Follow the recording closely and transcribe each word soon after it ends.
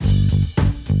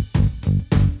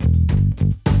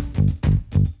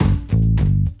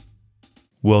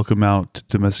Welcome out to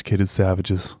Domesticated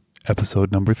Savages,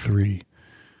 episode number 3,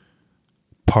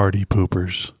 Party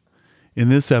Poopers. In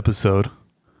this episode,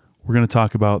 we're going to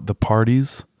talk about the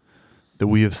parties that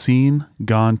we have seen,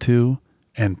 gone to,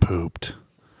 and pooped.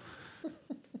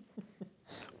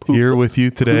 Here with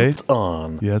you today.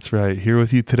 On. Yeah, that's right. Here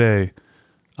with you today,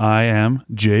 I am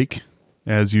Jake,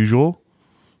 as usual.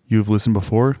 You've listened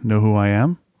before, know who I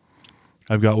am.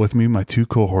 I've got with me my two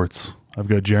cohorts. I've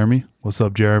got Jeremy. What's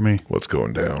up, Jeremy? What's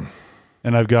going down?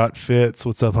 And I've got Fitz.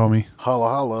 What's up, homie? Holla,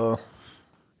 holla.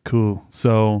 Cool.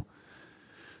 So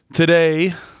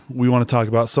today we want to talk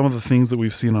about some of the things that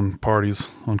we've seen on parties,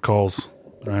 on calls,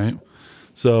 right?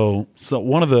 So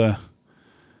one of the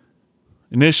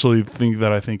initially thing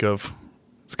that I think of,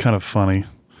 it's kind of funny.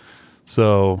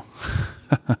 So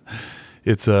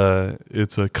it's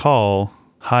a call,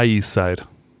 High East Side,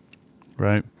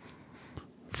 right?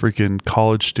 Freaking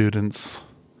college students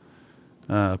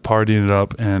partying it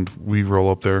up, and we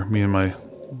roll up there, me and my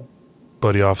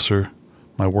buddy officer,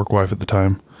 my work wife at the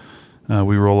time.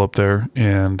 We roll up there,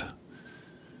 and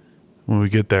when we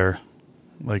get there,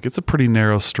 like, it's a pretty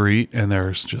narrow street, and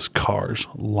there's just cars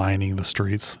lining the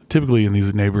streets. Typically in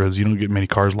these neighborhoods, you don't get many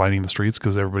cars lining the streets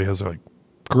because everybody has like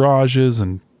garages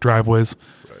and driveways.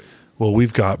 Right. Well,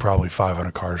 we've got probably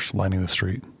 500 cars lining the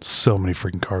street. So many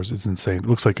freaking cars. It's insane. It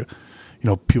looks like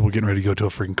people getting ready to go to a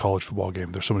freaking college football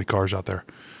game. There's so many cars out there.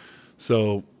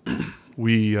 So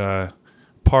we try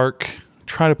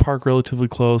to park relatively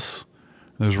close.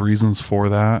 There's reasons for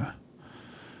that.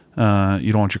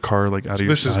 You don't want your car like out of your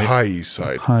This is High East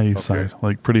Side. High East Side,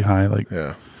 like pretty high.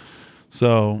 Yeah.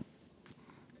 So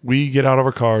we get out of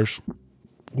our cars,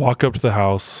 walk up to the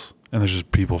house, and there's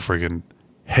just people freaking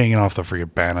hanging off the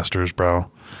freaking banisters,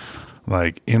 bro.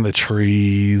 Like in the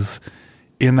trees,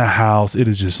 in the house. It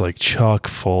is just like chock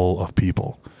full of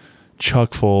people.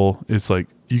 Chock full. It's like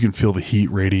you can feel the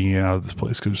heat radiating out of this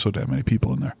place because there's so damn many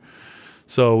people in there.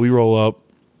 So we roll up,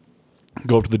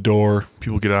 go up to the door.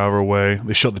 People get out of our way.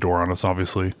 They shut the door on us,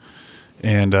 obviously.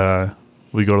 And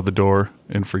we go to the door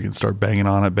and freaking start banging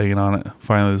on it.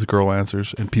 Finally, this girl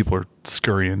answers, and people are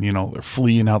scurrying. They're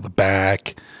fleeing out the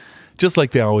back, just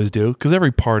like they always do. Because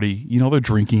every party, they're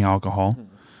drinking alcohol.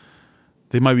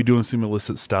 They might be doing some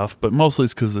illicit stuff, but mostly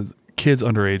it's because it's kids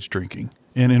underage drinking.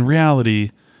 And in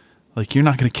reality, like, you're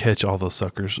not going to catch all those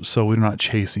suckers, so we're not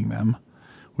chasing them.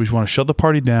 We just want to shut the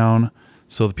party down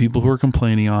so the people who are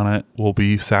complaining on it will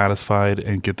be satisfied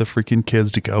and get the freaking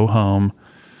kids to go home.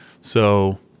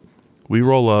 So we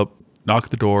roll up, knock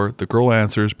at the door. The girl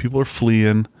answers. People are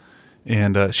fleeing.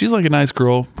 And she's like a nice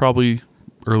girl, probably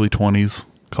early 20s,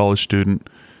 college student.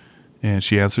 And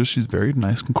she answers. She's very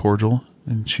nice and cordial.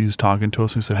 And she's talking to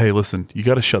us. And we said, hey, listen, you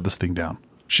got to shut this thing down.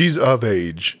 She's of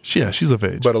age. Yeah, she's of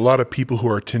age. But a lot of people who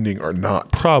are attending are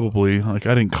not. Probably. Like,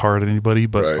 I didn't card anybody,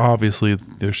 but right. Obviously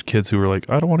there's kids who are like,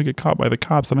 I don't want to get caught by the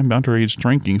cops and I'm underage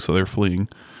drinking, so they're fleeing.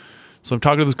 So I'm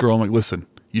talking to this girl. I'm like, listen,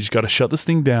 you just got to shut this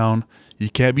thing down. You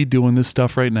can't be doing this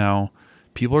stuff right now.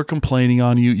 People are complaining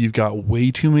on you. You've got way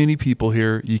too many people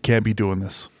here. You can't be doing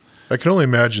this. I can only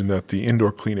imagine that the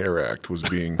Indoor Clean Air Act was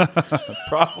being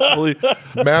probably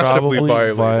massively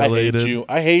violated.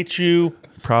 I hate you.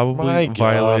 Probably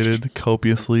violated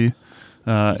copiously,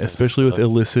 especially with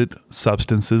illicit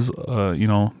substances,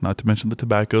 not to mention the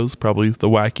tobaccos, probably the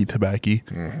wacky tobacco.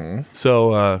 Mm-hmm.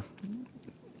 So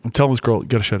I'm telling this girl, you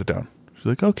got to shut it down. She's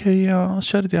like, okay, yeah, I'll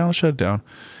shut it down.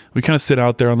 We kind of sit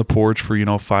out there on the porch for,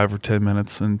 5 or 10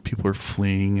 minutes, and people are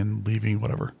fleeing and leaving,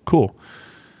 whatever. Cool.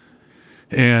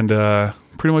 And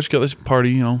pretty much got this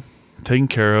party, taken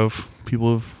care of.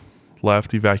 People have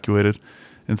left, evacuated.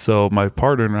 And so my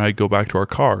partner and I go back to our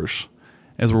cars.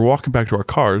 As we're walking back to our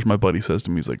cars, my buddy says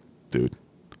to me, he's like, dude,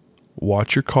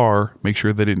 watch your car. Make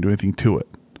sure they didn't do anything to it.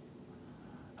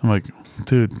 I'm like,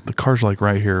 dude, the car's like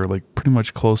right here, like pretty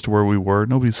much close to where we were.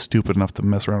 Nobody's stupid enough to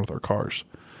mess around with our cars.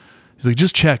 He's like,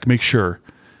 just check, make sure.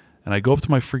 And I go up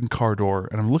to my freaking car door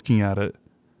and I'm looking at it.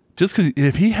 Just because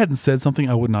if he hadn't said something,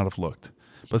 I would not have looked.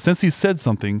 But since he said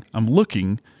something, I'm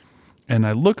looking. And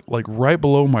I look like right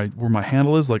below where my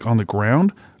handle is, like on the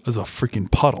ground, is a freaking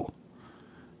puddle.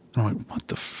 And I'm like, what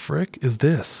the frick is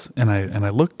this? And I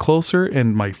look closer,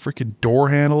 and my freaking door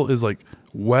handle is like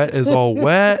wet as all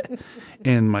wet.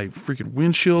 And my freaking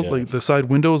windshield, like the side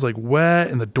window is like wet,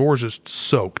 and the door's just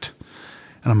soaked.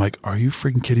 And I'm like, are you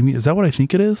freaking kidding me? Is that what I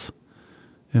think it is?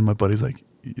 And my buddy's like,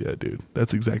 yeah, dude,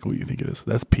 that's exactly what you think it is.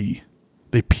 That's pee.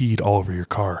 They peed all over your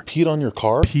car. Peed on your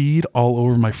car? Peed all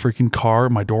over my freaking car,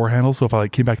 my door handle. So if I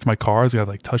like came back to my car, I was gonna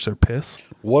like touch their piss.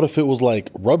 What if it was like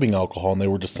rubbing alcohol and they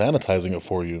were just sanitizing it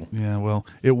for you? Yeah, well,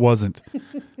 it wasn't.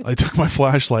 I took my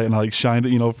flashlight and I like shined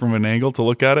it, from an angle to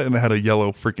look at it, and it had a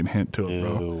yellow freaking hint to it,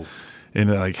 bro. Ew.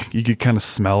 And like you could kind of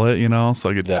smell it, so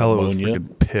I could That tell it was ammonia?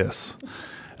 freaking piss.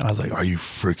 And I was like, "Are you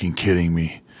freaking kidding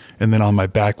me?" And then on my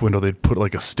back window, they'd put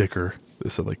like a sticker that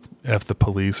said like "F the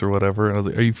police" or whatever. And I was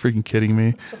like, "Are you freaking kidding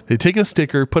me?" They'd take a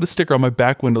sticker, put a sticker on my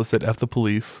back window that said "F the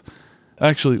police."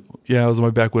 Actually, yeah, it was on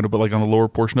my back window, but like on the lower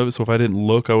portion of it. So if I didn't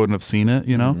look, I wouldn't have seen it.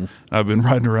 I've been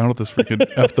riding around with this freaking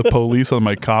 "F the police" on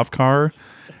my cop car,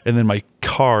 and then my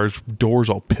car's doors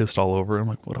all pissed all over. I'm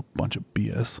like, what a bunch of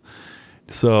BS.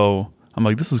 So I'm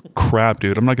like, this is crap,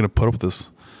 dude. I'm not gonna put up with this.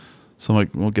 So I'm like,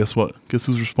 well, guess what? Guess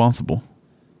who's responsible?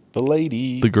 The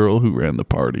lady. The girl who ran the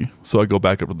party. So I go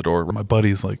back up to the door. My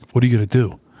buddy's like, what are you going to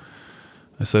do?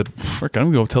 I said, frick, I'm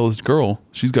going to go tell this girl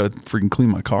she's got to freaking clean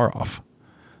my car off.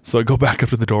 So I go back up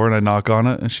to the door and I knock on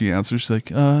it and she answers. She's like,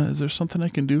 is there something I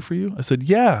can do for you? I said,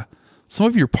 yeah. Some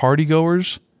of your party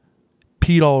goers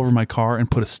peed all over my car and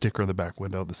put a sticker on the back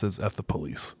window that says F the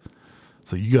police.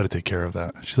 So you got to take care of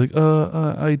that. She's like,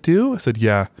 I do? I said,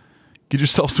 yeah. Get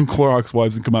yourself some Clorox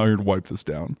wipes and come out here and wipe this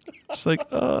down. She's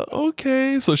like,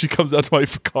 okay. So she comes out to my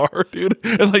car, dude,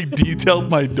 and like detailed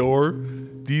my door,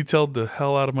 detailed the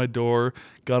hell out of my door,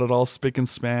 got it all spick and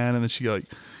span, and then she like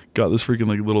got this freaking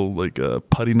like little like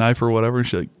putty knife or whatever, and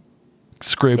she like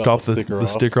scraped off the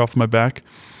sticker off my back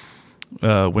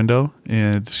window,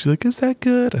 and she's like, is that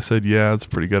good? I said, yeah, it's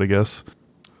pretty good, I guess.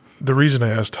 The reason I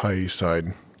asked High East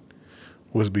Side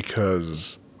was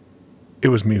because it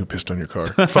was me who pissed on your car.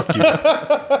 Fuck you.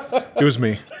 It was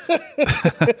me.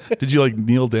 Did you like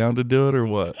kneel down to do it or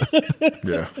what?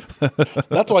 Yeah.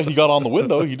 That's why he got on the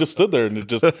window. He just stood there and it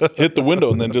just hit the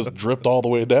window and then just dripped all the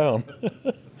way down.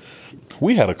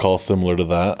 We had a call similar to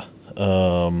that.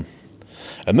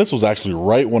 And this was actually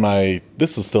right when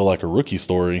this is still like a rookie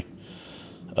story.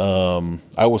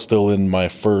 I was still in my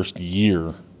first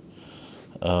year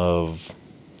of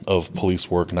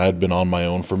police work, and I had been on my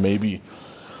own for maybe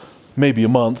a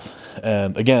month.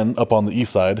 And again, up on the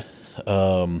east side,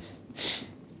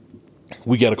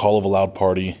 we get a call of a loud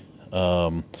party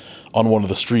on one of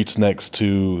the streets next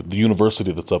to the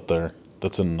university that's up there,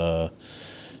 that's in the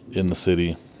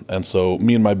city. And so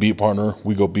me and my beat partner,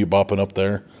 we go beat bopping up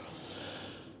there.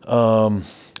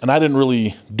 And I didn't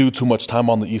really do too much time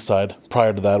on the east side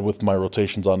prior to that with my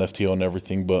rotations on FTO and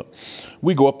everything, but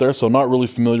we go up there, so not really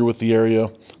familiar with the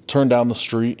area. Turn down the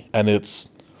street, and it's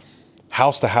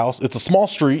house to house. It's a small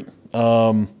street.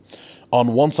 On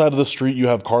one side of the street, you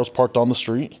have cars parked on the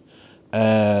street,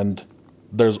 and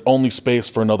there's only space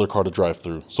for another car to drive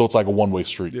through. So it's like a one-way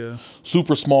street. Yeah.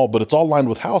 Super small, but it's all lined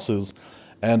with houses.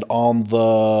 And on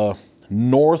the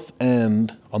northeast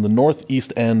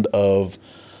end of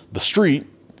the street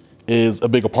is a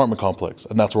big apartment complex,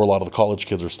 and that's where a lot of the college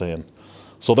kids are staying.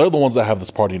 So they're the ones that have this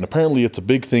party, and apparently it's a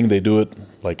big thing. They do it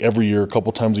like every year, a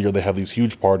couple times a year. They have these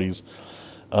huge parties.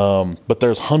 But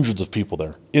there's hundreds of people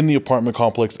there in the apartment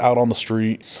complex, out on the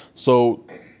street. So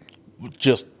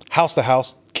just house to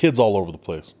house, kids all over the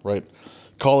place, right?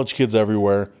 College kids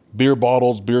everywhere, beer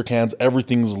bottles, beer cans,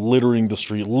 everything's littering the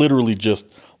street, literally just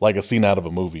like a scene out of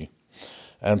a movie.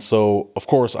 And so, of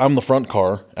course, I'm the front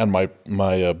car, and my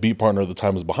beat partner at the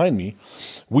time is behind me.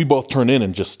 We both turn in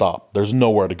and just stop. There's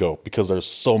nowhere to go because there's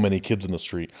so many kids in the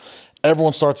street.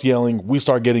 Everyone starts yelling. We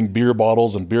start getting beer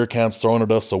bottles and beer cans thrown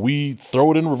at us. So we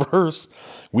throw it in reverse.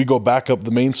 We go back up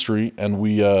the main street, and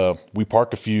we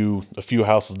park a few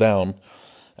houses down.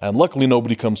 And luckily,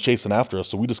 nobody comes chasing after us.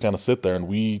 So we just kind of sit there, and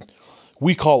we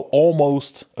call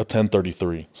almost a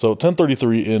 1033. So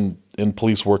 1033 in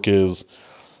police work is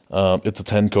it's a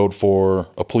 10 code for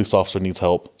a police officer needs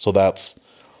help. So that's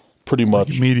pretty much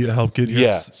like immediate help. Get here.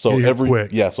 Yeah. So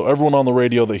so everyone on the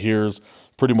radio that hears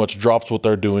pretty much drops what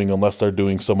they're doing unless they're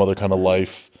doing some other kind of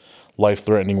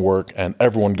life-threatening work, and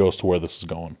everyone goes to where this is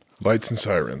going. Lights and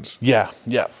sirens. Yeah.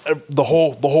 The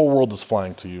whole world is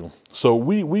flying to you. So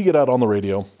we get out on the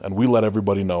radio and we let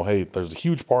everybody know, hey, there's a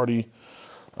huge party.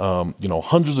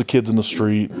 Hundreds of kids in the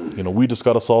street. We just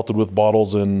got assaulted with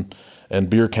bottles and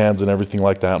beer cans and everything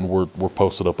like that, and we're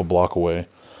posted up a block away.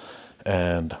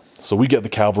 And so we get the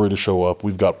cavalry to show up.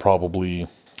 We've got probably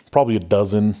a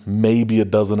dozen, maybe a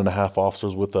dozen and a half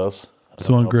officers with us.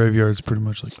 So on graveyards, pretty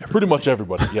much like pretty much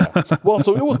everybody, yeah. Well,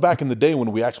 so it was back in the day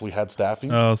when we actually had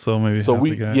staffing. Oh, so maybe so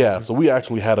we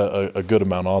actually had a good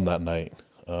amount on that night.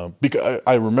 Because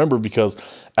I remember, because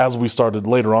as we started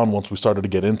later on, once we started to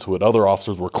get into it, other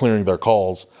officers were clearing their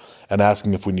calls and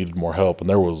asking if we needed more help, and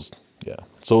there was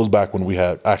So it was back when we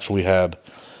actually had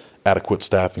adequate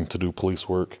staffing to do police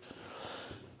work.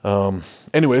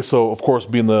 Anyway, so of course,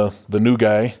 being the new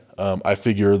guy, I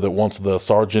figure that once the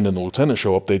sergeant and the lieutenant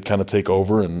show up, they'd kind of take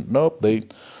over. And nope, they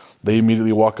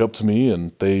immediately walk up to me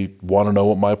and they want to know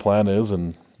what my plan is.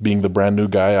 And being the brand new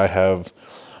guy, I have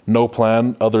no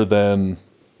plan other than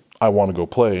I want to go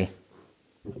play,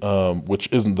 which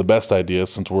isn't the best idea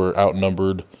since we're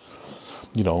outnumbered,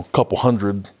 couple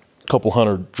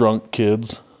hundred drunk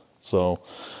kids. So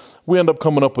we end up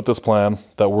coming up with this plan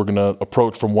that we're going to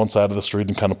approach from one side of the street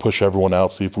and kind of push everyone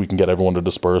out, see if we can get everyone to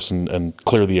disperse and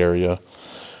clear the area.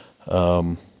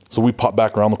 So we pop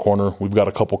back around the corner. We've got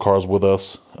a couple cars with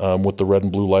us with the red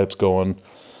and blue lights going,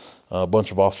 a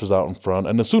bunch of officers out in front.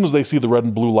 And as soon as they see the red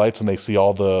and blue lights and they see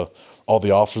all the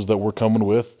officers that we're coming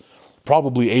with,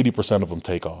 probably 80% of them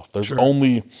take off. There's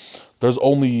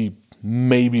only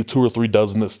maybe 2 or 3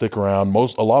 dozen that stick around.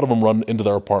 A lot of them run into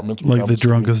their apartments. Like the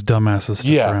drunkest dumbasses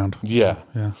stick around. Yeah.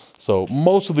 So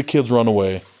most of the kids run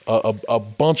away. A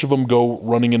bunch of them go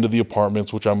running into the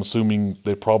apartments, which I'm assuming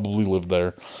they probably live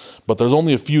there. But there's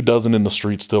only a few dozen in the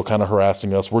street still kind of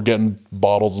harassing us. We're getting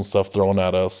bottles and stuff thrown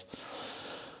at us.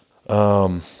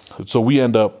 So we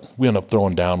end up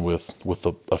throwing down with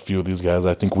a few of these guys.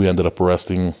 I think we ended up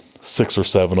arresting 6 or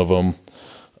 7 of them.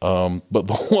 But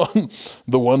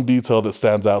the one detail that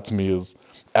stands out to me is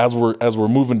as we're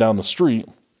moving down the street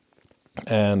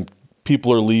and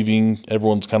people are leaving,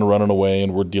 everyone's kind of running away,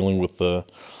 and we're dealing with the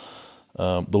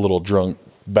little drunk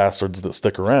bastards that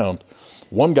stick around.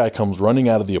 One guy comes running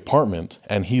out of the apartment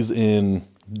and he's in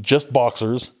just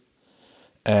boxers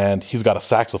and he's got a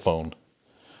saxophone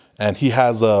and he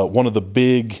has one of the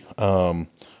big,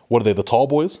 what are they, the tall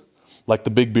boys? Like the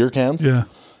big beer cans? Yeah.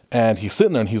 And he's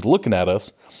sitting there and he's looking at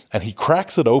us and he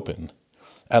cracks it open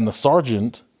and the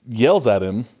sergeant yells at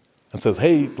him and says,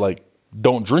 "Hey,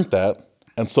 don't drink that."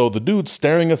 And so the dude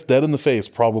staring us dead in the face,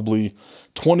 probably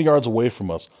 20 yards away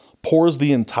from us, pours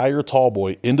the entire tall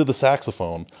boy into the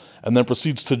saxophone and then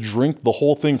proceeds to drink the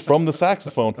whole thing from the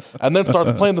saxophone and then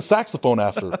starts playing the saxophone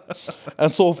after.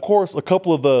 And so, of course, a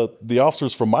couple of the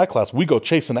officers from my class, we go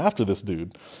chasing after this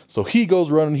dude. So he goes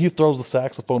running, he throws the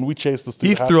saxophone, we chase this dude.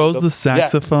 He throws the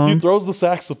saxophone? Yeah, he throws the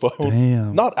saxophone.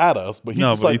 Damn. Not at us, but he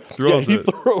he throws it.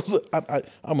 He throws it.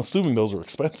 I'm assuming those are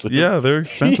expensive. Yeah, they're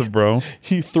expensive, bro.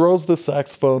 He throws the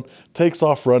saxophone, takes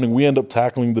off running. We end up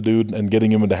tackling the dude and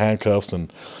getting him into handcuffs,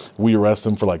 and we arrest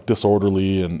him for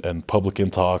disorderly and public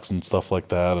intox and stuff like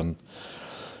that. And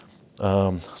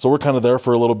so we're kind of there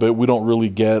for a little bit. We don't really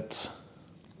get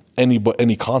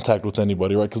any contact with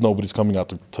anybody, right? Because nobody's coming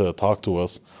out to talk to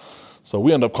us. So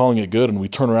we end up calling it good, and we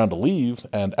turn around to leave.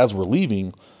 And as we're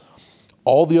leaving,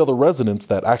 all the other residents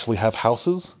that actually have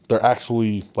houses, they're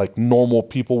actually normal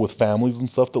people with families and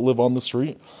stuff that live on the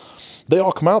street. They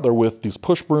all come out there with these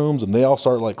push brooms, and they all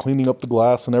start cleaning up the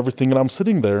glass and everything. And I'm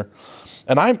sitting there,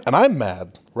 and I'm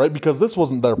mad, right? Because this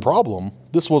wasn't their problem.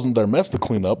 This wasn't their mess to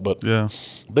clean up. But Yeah.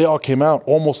 they all came out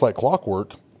almost like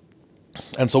clockwork.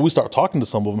 And so we start talking to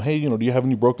some of them. Hey, do you have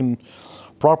any broken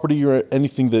property or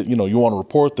anything that, you want to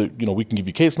report that, we can give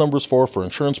you case numbers for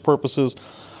insurance purposes?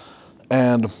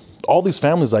 And all these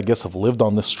families, I guess, have lived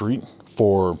on this street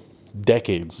for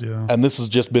decades. Yeah. And this has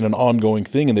just been an ongoing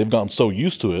thing, and they've gotten so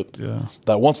used to it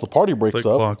that once the party breaks like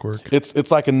up, clockwork.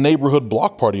 it's like a neighborhood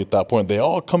block party at that point. They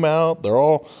all come out, they're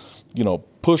all,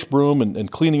 push broom and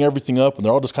cleaning everything up, and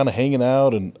they're all just kind of hanging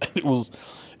out. And it was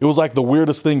like the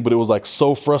weirdest thing, but it was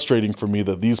so frustrating for me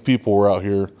that these people were out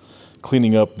here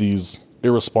cleaning up these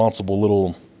irresponsible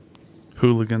little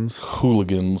Hooligans.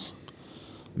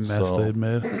 Mess They had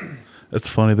made. It's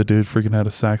funny. The dude freaking had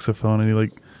a saxophone,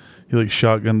 and he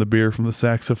shotgunned the beer from the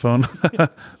saxophone.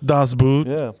 Das Boot.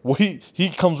 Yeah. Well, he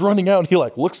comes running out and he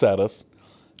looks at us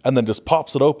and then just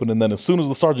pops it open. And then as soon as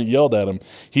the sergeant yelled at him,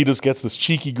 he just gets this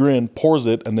cheeky grin, pours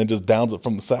it, and then just downs it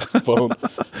from the saxophone.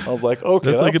 I was like, okay.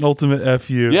 That's like an ultimate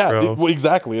FU, yeah, bro. well,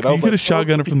 exactly. And I You was could like, have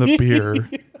shotgunned it from the beer.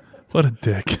 What a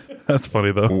dick. That's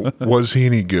funny, though. Was he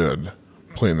any good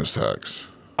playing the sax?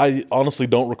 I honestly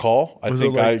don't recall. I Was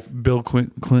think it Bill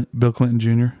Clinton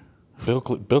Jr.? Bill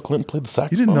Clinton played the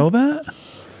saxophone. You didn't know that?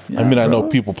 I mean, I know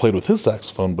people played with his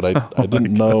saxophone, but I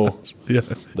didn't know Yeah.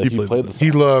 that he played the He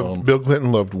saxophone. Bill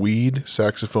Clinton loved weed,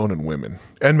 saxophone, and women,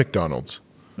 and McDonald's.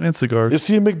 And cigars. Is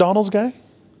he a McDonald's guy?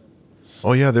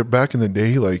 Oh yeah, they're back in the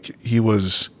day. He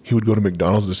would go to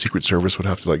McDonald's. The Secret Service would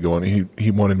have to go on.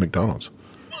 He wanted McDonald's.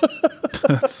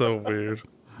 That's so weird.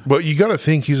 But you got to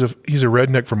think he's a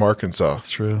redneck from Arkansas. That's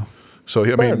true. So I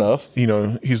Fair mean, enough.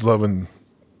 He's loving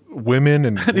women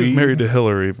and He's weed, married to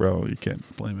Hillary, bro. You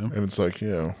can't blame him. and it's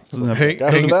Doesn't have- hey,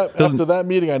 Guys, hang, after that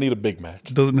meeting, I need a Big Mac.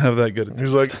 Doesn't have that good.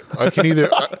 he's like, I can either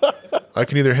I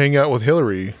can either hang out with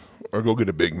Hillary or go get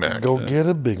a Big Mac. Go get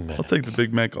a Big Mac. I'll take the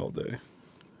Big Mac all day.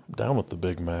 Down with the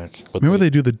Big Mac. But Remember they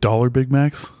do the dollar Big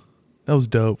Macs? That was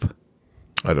dope.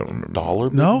 I don't remember. dollar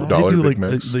Big No, Mac? Dollar they do Big like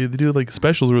Macs? they do like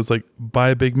specials where it's like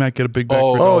buy a Big Mac, get a Big Mac.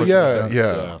 Oh, for a Oh dollar.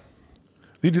 yeah.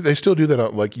 They still do that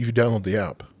on, like if you download the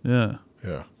app. Yeah.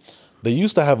 Yeah. They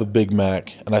used to have a Big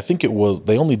Mac, and I think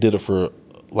they only did it for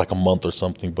like a month or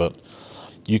something, but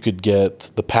you could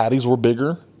get, the patties were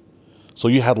bigger. So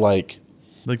you had like,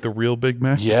 Like the real Big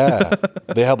Mac. yeah,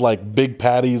 they had like big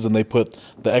patties and they put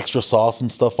the extra sauce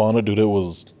and stuff on it. Dude, it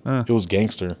was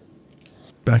gangster.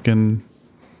 Back in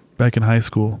high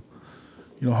school,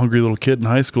 hungry little kid in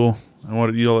high school. I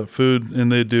wanted to eat all that food,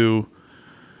 and they do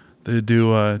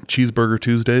cheeseburger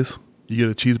Tuesdays. You get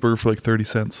a cheeseburger for like 30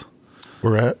 cents.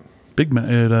 Where at? Big Mac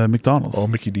at McDonald's. Oh,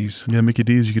 Mickey D's. Yeah, Mickey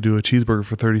D's. You could do a cheeseburger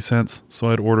for 30 cents. So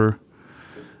I'd order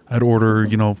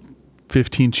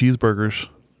 15 cheeseburgers.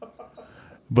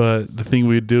 But the thing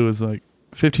we'd do is like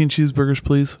 15 cheeseburgers,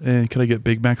 please, and can I get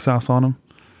Big Mac sauce on them?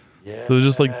 Yeah. So it was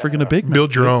just like freaking a Big Mac.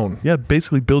 Build your own. Yeah,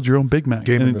 basically build your own Big Mac.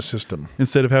 Game And in the system.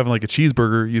 instead of having like a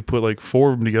cheeseburger, you put like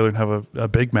 4 of them together and have a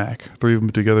Big Mac. 3 of them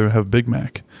together and have a Big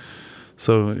Mac.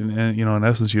 So, in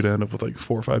essence, you'd end up with like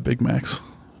 4 or 5 Big Macs.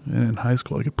 And in high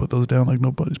school, I could put those down like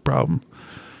nobody's problem.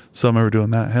 So I remember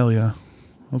doing that. Hell yeah.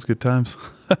 Those good times.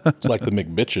 It's like the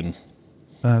McBitchin'.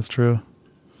 That's true.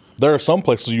 There are some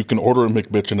places you can order a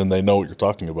McBitchin' and they know what you're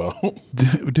talking about.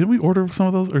 Didn't we order some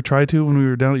of those or try to when we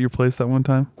were down at your place that one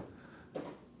time?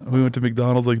 We went to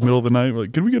McDonald's like middle of the night. We're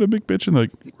like, can we get a McBitchin'? Like,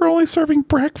 we're only serving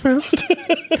breakfast.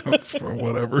 Or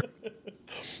whatever.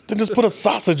 Then just put a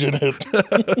sausage in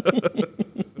it.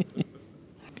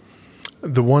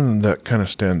 The one that kind of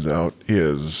stands out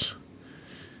is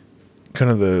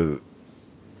kind of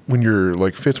when you're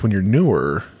like Fitz, when you're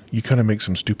newer, you kind of make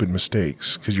some stupid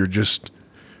mistakes because you're just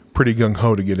pretty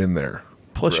gung-ho to get in there.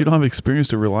 Plus, you don't have experience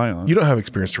to rely on. You don't have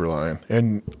experience to rely on.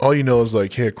 And all you know is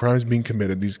like, hey, a crime is being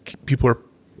committed. These people are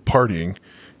partying.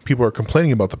 People are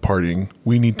complaining about the partying.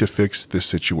 We need to fix this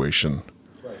situation.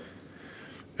 Right.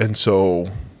 And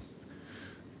so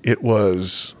it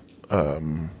was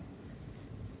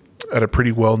at a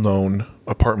pretty well-known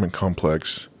apartment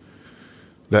complex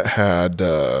that had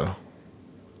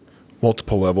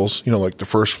multiple levels. Like the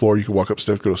first floor, you could walk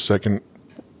upstairs, go to second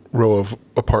row of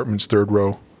apartments, third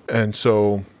row. And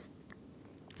so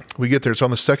we get there. It's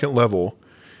on the second level.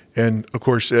 And, of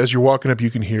course, as you're walking up,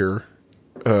 you can hear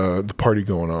the party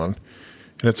going on.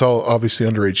 And it's all obviously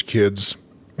underage kids.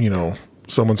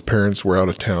 Someone's parents were out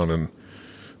of town. And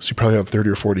so you probably have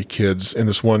 30 or 40 kids in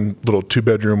this one little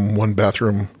 2-bedroom,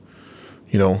 1-bathroom,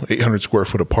 800 square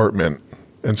foot apartment.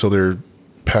 And so they're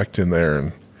packed in there.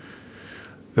 And,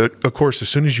 of course, as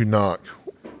soon as you knock,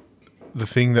 the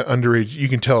thing that underage, you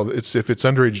can tell, if it's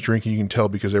underage drinking, you can tell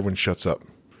because everyone shuts up.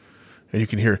 And you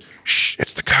can hear, shh,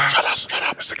 it's the cops. Shut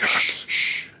up. It's the cops.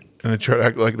 And they try to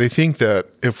act like they think that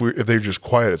if they're just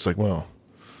quiet, it's like, well,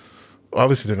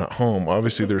 obviously they're not home.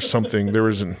 Obviously there's something,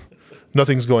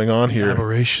 nothing's going on here.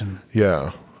 Aberration.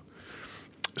 Yeah.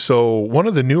 So one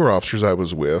of the newer officers I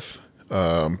was with,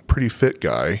 pretty fit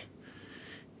guy,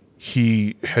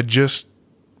 he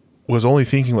was only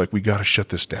thinking like, we got to shut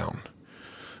this down.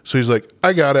 So he's like,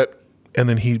 I got it. And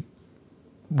then he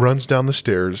runs down the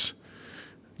stairs,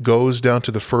 goes down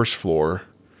to the first floor,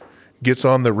 gets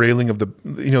on the railing of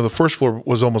the first floor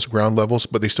was almost ground levels,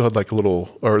 but they still had like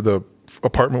the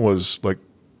apartment was like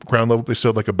ground level. They still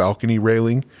had like a balcony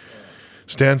railing,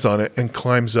 stands on it and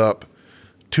climbs up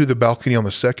to the balcony on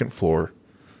the second floor,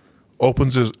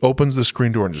 opens the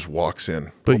screen door and just walks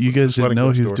in. But you guys didn't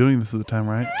know he was doing this at the time,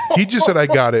 right? He just said, I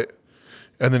got it.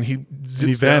 And then he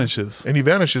vanishes.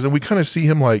 And we kind of see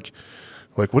him like,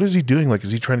 what is he doing? Like, is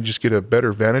he trying to just get a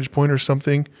better vantage point or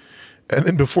something? And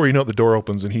then before you know it, the door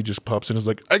opens and he just pops in and is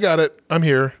like, I got it. I'm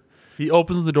here. He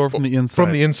opens the door from the inside.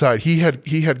 From the inside. He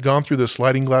had gone through the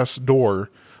sliding glass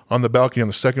door on the balcony on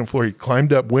the second floor. He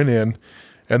climbed up, went in,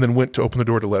 and then went to open the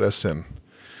door to let us in.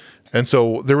 And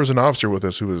so there was an officer with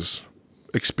us who was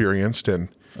experienced and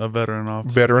a veteran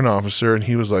officer. And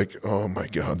he was like, oh my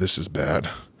God, this is bad.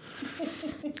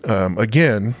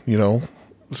 Again,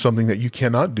 something that you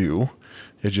cannot do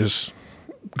is just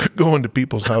go into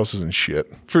people's houses and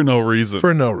shit. For no reason.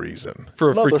 For no reason.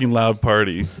 For a freaking loud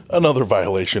party. Another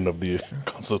violation of the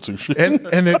Constitution.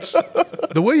 And it's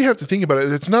the way you have to think about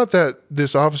it. It's not that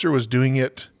this officer was doing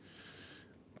it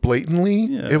blatantly.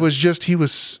 Yeah. It was just he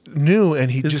was new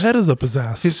and his head is up his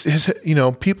ass. His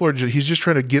people are he's just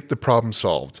trying to get the problem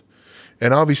solved.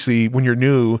 And obviously, when you're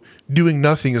new, doing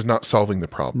nothing is not solving the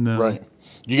problem. No. Right.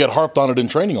 You get harped on it in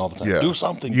training all the time. Yeah. Do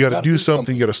something. You got to do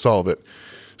something. You got to solve it.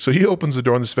 So he opens the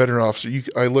door, and this veteran officer,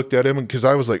 I looked at him because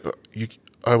I was like,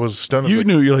 I was stunned. You like,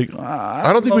 knew, you're like,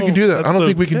 I don't think we can do that. I don't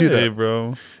think we can do that,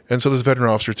 bro. And so this veteran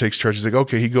officer takes charge. He's like,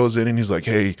 okay, he goes in and he's like,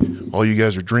 hey, all you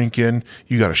guys are drinking.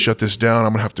 You got to shut this down.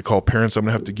 I'm going to have to call parents. I'm going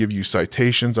to have to give you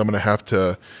citations. I'm going to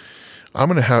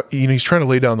have, he's trying to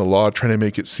lay down the law, trying to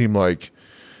make it seem like,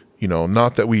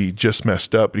 not that we just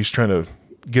messed up, but he's trying to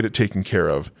get it taken care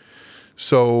of.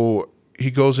 So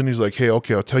he goes in, he's like, hey,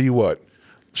 okay, I'll tell you what,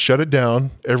 shut it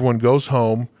down. Everyone goes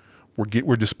home.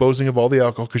 We're disposing of all the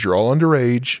alcohol because you're all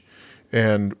underage,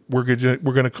 and we're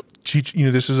gonna teach.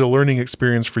 This is a learning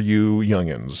experience for you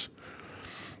youngins.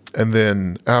 And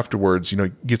then afterwards,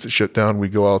 gets it shut down. We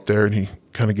go out there, and he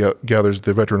kind of gathers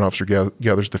the veteran officer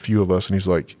gathers the few of us, and he's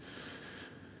like,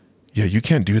 "Yeah, you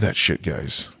can't do that shit,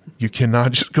 guys. You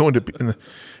cannot just go into."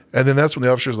 And then that's when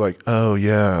the officer's like, "Oh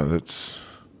yeah,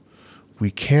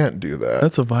 we can't do that.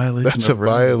 That's a violation. That's a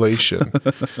violation."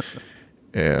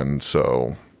 And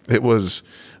so it was,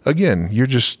 again, you're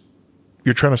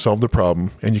trying to solve the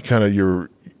problem, and you kind of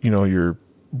your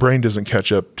brain doesn't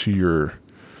catch up to your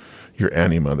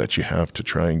anima that you have to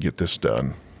try and get this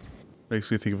done.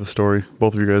 Makes me think of a story.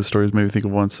 Both of your guys' stories made me think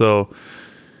of one. So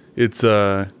it's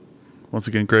once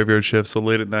again graveyard shift. So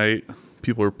late at night,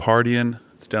 people are partying.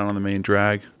 It's down on the main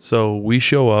drag. So we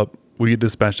show up. We get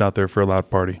dispatched out there for a loud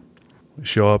party. We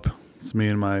show up. It's me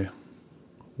and my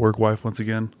work wife once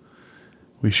again.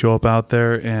 We show up out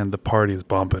there, and the party is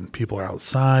bumping. People are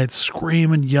outside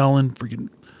screaming, yelling, freaking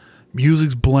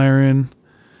music's blaring,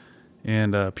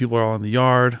 and people are all in the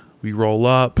yard. We roll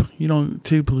up.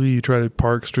 Typically you try to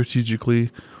park strategically.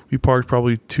 We parked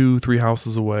probably 2-3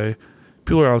 houses away.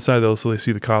 People are outside, though, so they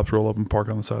see the cops roll up and park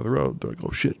on the side of the road. They're like,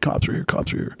 oh, shit, cops are here,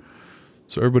 cops are here.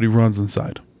 So everybody runs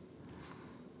inside.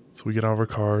 So we get out of our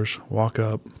cars, walk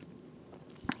up.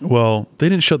 Well, they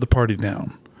didn't shut the party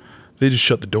down. They just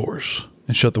shut the doors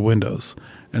and shut the windows,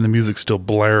 and the music's still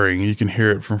blaring. You can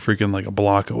hear it from freaking like a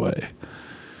block away.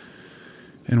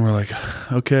 And we're like,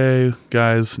 okay,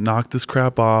 guys, knock this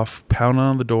crap off. Pound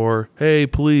on the door. Hey,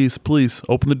 police,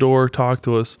 open the door. Talk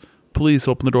to us. Police,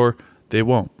 open the door. They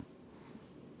won't.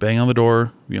 Bang on the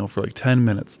door, for like 10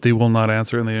 minutes. They will not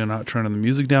answer, and they are not turning the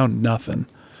music down. Nothing.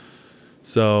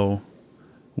 So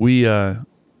we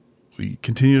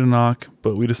continue to knock,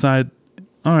 but we decide,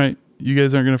 all right, you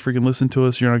guys aren't going to freaking listen to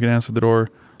us. You're not going to answer the door.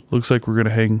 Looks like we're going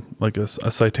to hang like a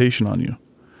citation on you.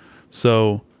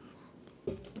 So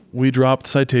we drop the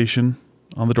citation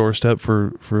on the doorstep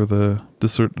for the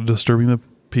disturbing the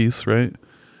peace, right?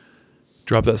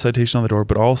 Drop that citation on the door,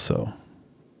 but also,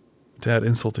 to add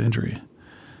insult to injury,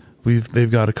 they've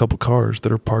got a couple cars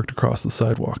that are parked across the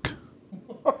sidewalk.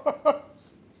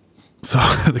 So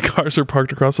the cars are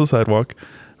parked across the sidewalk.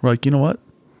 We're like, you know what?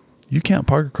 You can't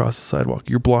park across the sidewalk.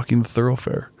 You're blocking the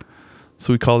thoroughfare.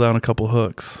 So we call down a couple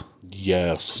hooks.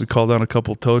 Yes. We call down a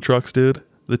couple tow trucks, dude.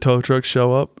 The tow trucks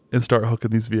show up and start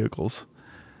hooking these vehicles.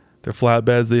 They're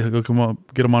flatbeds. They hook them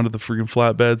up, get them onto the freaking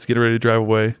flatbeds, get ready to drive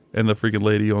away. And the freaking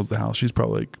lady who owns the house, she's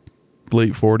probably like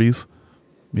late 40s,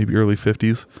 maybe early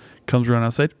 50s, comes around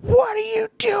outside. What are you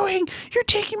doing? You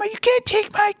can't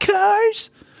take my cars.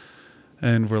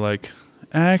 And we're like,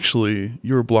 actually,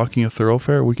 you were blocking a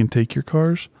thoroughfare. We can take your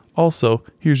cars. Also,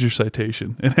 here's your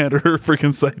citation. And handed her a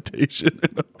freaking citation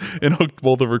and hooked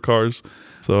both of her cars.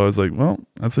 So I was like, well,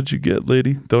 that's what you get,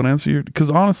 lady. Don't answer your... Because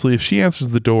honestly, if she answers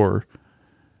the door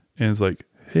and is like,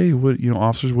 hey,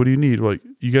 officers, what do you need? Like,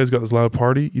 you guys got this loud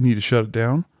party. You need to shut it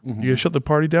down. Mm-hmm. You guys shut the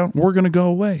party down. We're going to go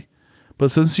away. But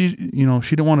since she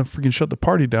didn't want to freaking shut the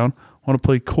party down, want to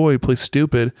play coy, play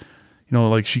stupid,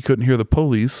 like she couldn't hear the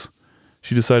police,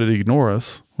 she decided to ignore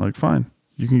us. I'm like, fine.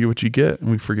 You can get what you get.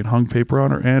 And we freaking hung paper on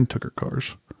her and took her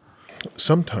cars.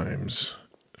 Sometimes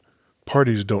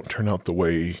parties don't turn out the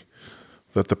way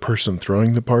that the person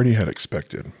throwing the party had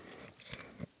expected.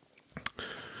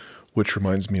 Which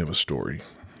reminds me of a story.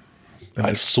 And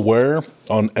I swear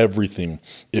on everything,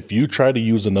 if you try to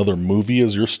use another movie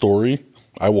as your story,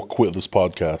 I will quit this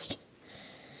podcast.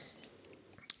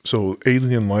 So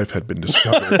alien life had been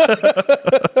discovered.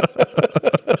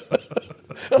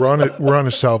 We're on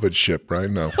a salvage ship right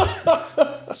now.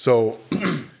 So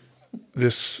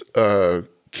this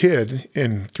kid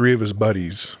and 3 of his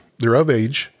buddies, they're of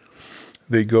age.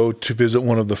 They go to visit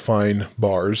one of the fine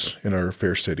bars in our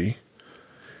fair city.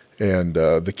 And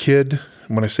the kid,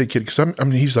 when I say kid, because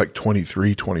he's like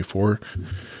 23, 24.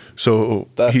 So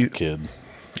that's a kid.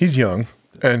 He's young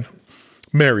and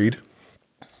married,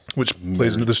 which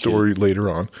plays into the story later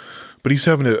on. But he's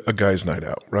having a guy's night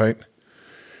out, right?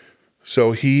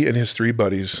 So he and his 3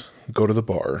 buddies go to the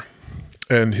bar,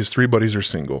 and his 3 buddies are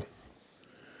single.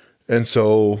 And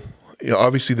so,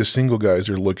 obviously the single guys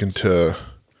are looking to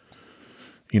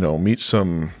meet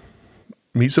some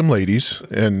ladies.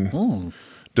 And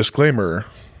disclaimer,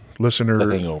 listener,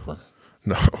 The Hangover.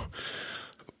 no,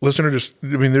 listener,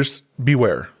 there's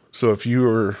beware. So if you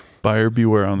are, Buyer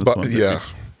beware on this one. yeah,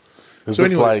 Is So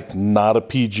this anyways- like not a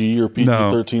PG or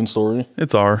PG-13 story?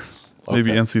 It's R. Maybe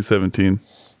Okay. NC-17.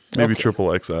 Maybe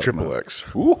triple X. triple X.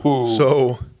 Ooh.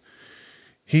 So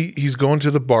he's going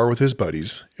to the bar with his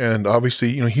buddies, and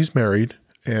obviously, he's married,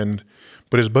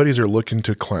 but his buddies are looking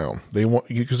to clown. They want,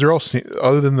 because they're all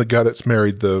other than the guy that's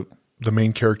married, the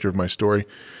main character of my story,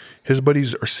 his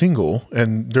buddies are single,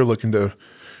 and they're looking to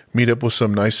meet up with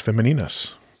some nice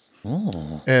femininas.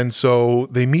 And so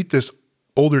they meet this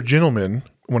older gentleman.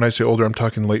 When I say older, I'm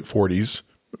talking late 40s,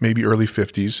 maybe early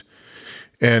 50s.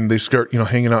 And they start,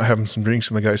 hanging out, having some drinks.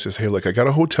 And the guy says, "Hey, look, I got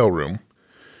a hotel room.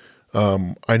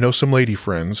 I know some lady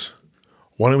friends.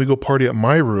 Why don't we go party at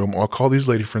my room? I'll call these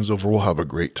lady friends over. We'll have a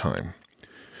great time."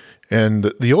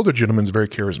 And the older gentleman's very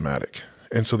charismatic.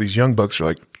 And so these young bucks are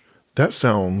like, "That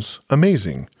sounds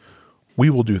amazing.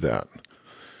 We will do that."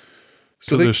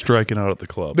 So they're striking out at the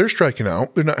club. They're striking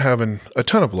out. They're not having a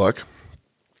ton of luck.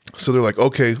 So they're like,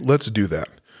 "Okay, let's do that."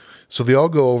 So they all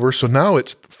go over. So now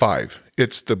it's 5.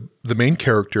 It's the main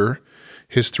character,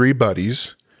 his 3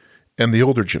 buddies, and the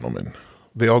older gentleman.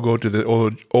 They all go to the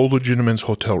older gentleman's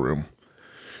hotel room.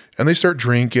 And they start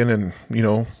drinking and,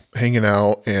 hanging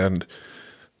out. And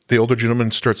the older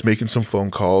gentleman starts making some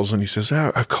phone calls. And he says,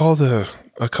 "I've called a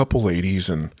couple ladies.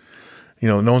 And,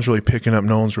 no one's really picking up.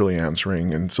 No one's really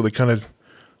answering." And so they kind of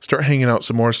start hanging out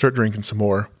some more, start drinking some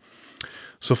more.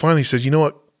 So finally he says, "You know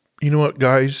what,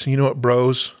 guys? You know what,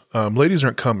 bros? Ladies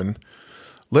aren't coming.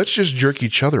 Let's just jerk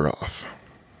each other off."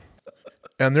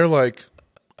 And they're like,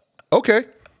 "Okay,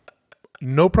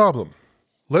 no problem.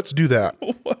 Let's do that."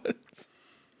 What?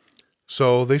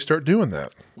 So they start doing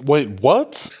that. Wait,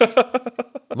 what?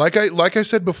 Like I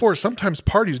said before, sometimes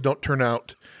parties don't turn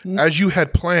out as you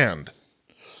had planned.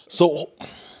 So,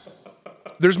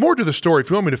 There's more to the story. If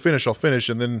you want me to finish, I'll finish,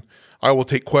 and then I will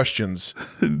take questions.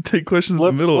 Take questions in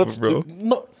the middle of it, bro.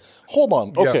 No, hold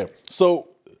on. Okay, so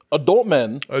adult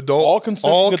men, all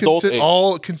consenting adult,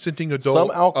 all consenting adult,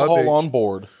 some alcohol of age, on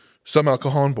board. some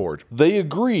alcohol on board. They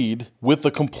agreed with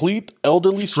a complete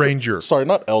elderly Stranger. Sorry,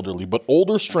 not elderly, but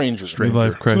older stranger.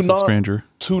 Midlife crisis stranger.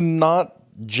 To not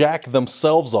jack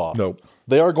themselves off. Nope.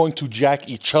 They are going to jack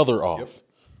each other off.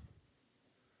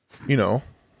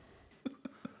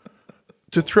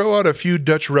 To throw out a few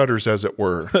Dutch rudders, as it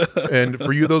were. And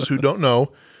for you, those who don't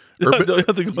know, You have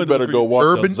to go You better go watch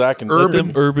Urban- Zach and Urban-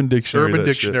 Miri. Urban Dictionary. Urban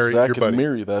that shit. Dictionary, Zach your and buddy.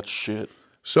 Miri, that shit.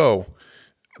 So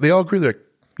they all agree, like,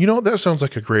 that sounds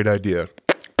like a great idea.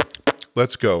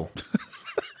 Let's go.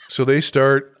 So they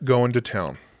start going to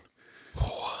town.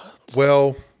 What?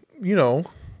 Well,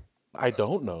 I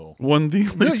don't know One thing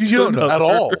leads you to don't know. another. at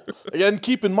all. And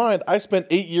keep in mind, I spent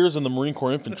 8 years in the Marine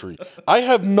Corps infantry. I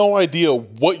have no idea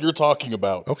what you're talking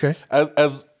about. Okay.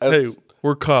 As Hey,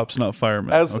 we're cops, not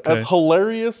firemen. as okay?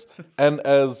 hilarious and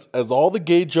as all the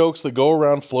gay jokes that go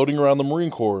around floating around the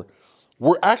Marine Corps,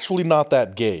 we're actually not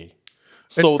that gay.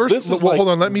 So first- this is well, like hold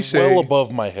on, let me say- well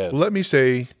above my head. Let me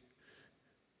say,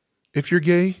 if you're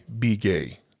gay, be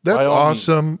gay. That's By all means.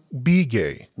 awesome. Be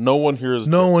gay. No one here is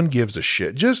No one gives a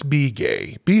shit. Just be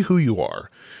gay. Be who you are.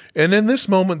 And in this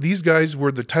moment, these guys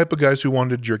were the type of guys who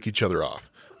wanted to jerk each other off.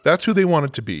 That's who they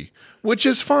wanted to be, which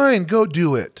is fine. Go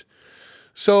do it.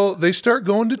 So they start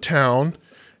going to town,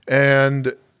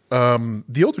 and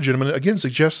the older gentleman again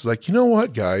suggests, like, "You know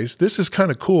what, guys, this is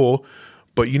kind of cool,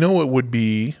 but you know what would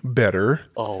be better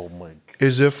Oh my!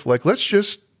 is if, like, let's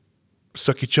just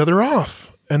suck each other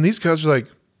off." And these guys are like,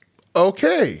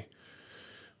 "Okay."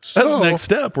 So That's next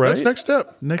step, right? That's next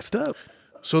step. Next step.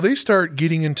 So they start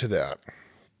getting into that.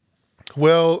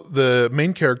 Well, the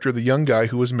main character, the young guy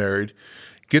who was married,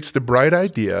 gets the bright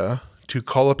idea to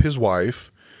call up his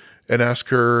wife and ask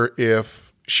her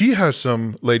if she has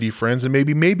some lady friends, and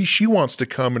maybe she wants to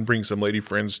come and bring some lady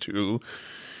friends to,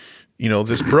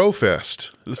 this bro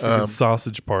fest. This freaking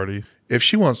sausage party. If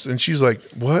she wants, and she's like,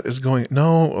 "What is going?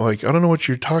 No, like, I don't know what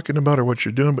you're talking about or what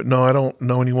you're doing, but no, I don't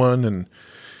know anyone." And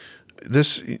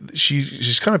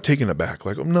she's kind of taken aback,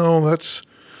 like, "No,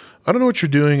 I don't know what you're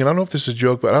doing, and I don't know if this is a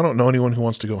joke, but I don't know anyone who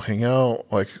wants to go hang out."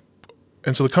 Like,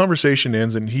 and so the conversation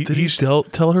ends, and Did he tell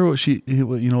her what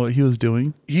what he was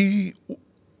doing? he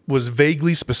was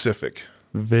vaguely specific,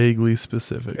 Vaguely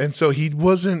specific. and so he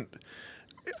wasn't.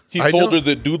 He I told know- her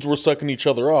that dudes were sucking each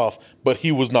other off, but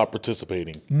he was not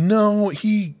participating. No,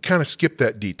 he kind of skipped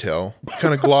that detail,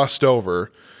 kind of glossed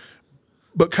over,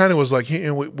 but kind of was like, "Hey,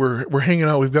 we're hanging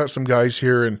out. We've got some guys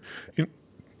here, and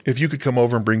if you could come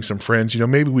over and bring some friends,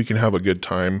 maybe we can have a good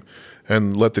time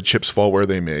and let the chips fall where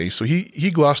they may. So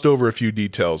he glossed over a few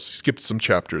details, skipped some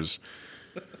chapters.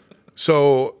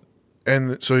 So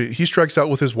he strikes out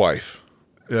with his wife.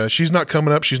 She's not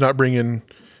coming up. She's not bringing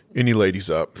any ladies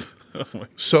up.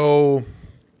 So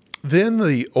then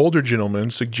the older gentleman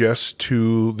suggests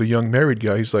to the young married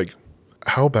guy, he's like,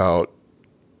 how about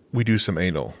we do some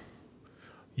anal?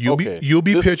 You'll be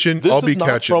pitching, I'll be This is not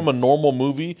catching. from a normal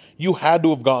movie. You had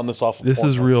to have gotten this off of This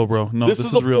is Pornhub. real, bro. No, This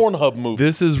is a real. Pornhub movie.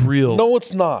 This is real. No,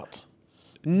 it's not.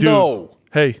 Dude, No.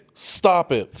 Hey,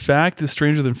 Stop it. fact is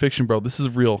stranger than fiction, bro. This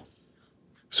is real.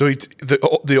 So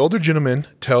the older gentleman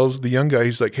tells the young guy,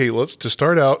 he's like, hey, to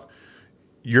start out,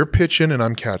 you're pitching and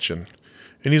I'm catching.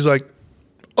 And he's like,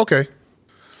 okay.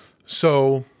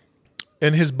 So,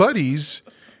 and his buddies,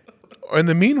 in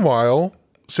the meanwhile,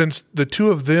 since the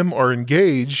two of them are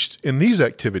engaged in these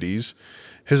activities,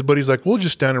 his buddy's like, we'll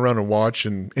just stand around and watch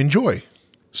and enjoy.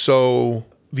 So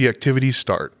the activity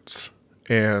starts.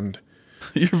 And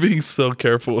You're being so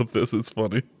careful with this. It's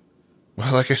funny.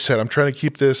 well, like I said, I'm trying to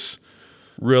keep this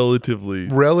Relatively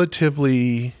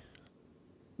Vaguely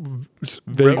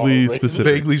vaguely specific.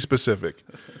 vaguely specific.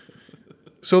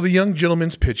 So the young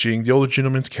gentleman's pitching, the older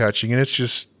gentleman's catching, and it's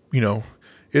just,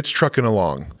 it's trucking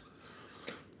along.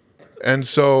 And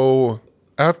so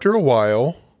after a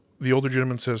while, the older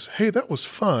gentleman says, hey, that was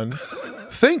fun.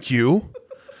 Thank you.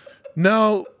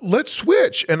 Now let's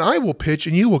switch and I will pitch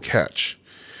and you will catch.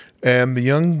 And the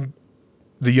young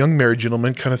married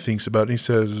gentleman kind of thinks about it and he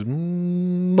says,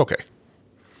 okay.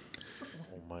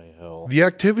 Oh my hell. The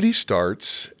activity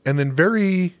starts, and then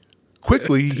very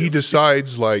quickly he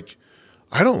decides, like,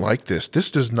 I don't like this.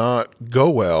 This does not go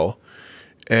well.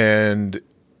 And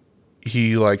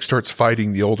he like starts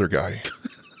fighting the older guy.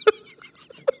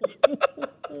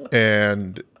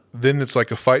 And then it's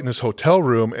like a fight in this hotel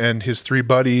room, and his three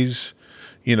buddies,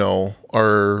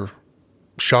 are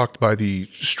shocked by the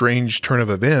strange turn of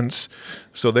events.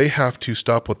 So they have to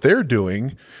stop what they're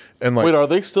doing. And like, Wait, are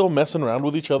they still messing around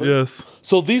with each other? Yes.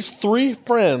 So these three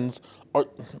friends are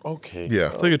okay.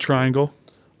 yeah. It's like a triangle.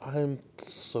 I'm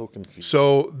so confused.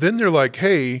 So then they're like,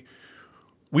 hey,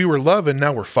 we were loving,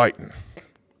 now we're fighting.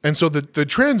 And so the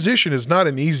transition is not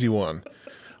an easy one.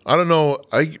 I don't know.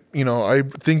 I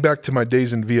think back to my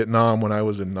days in Vietnam when I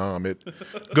was in Nam.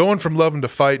 Going from loving to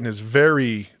fighting it's a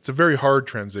very hard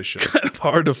transition.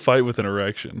 Hard to fight with an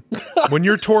erection. When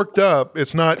you're torqued up,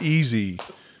 it's not easy.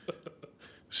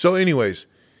 So anyways,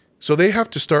 so they have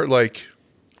to start like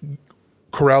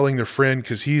corralling their friend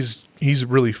because he's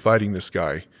really fighting this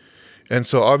guy. And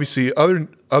so obviously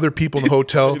other people in the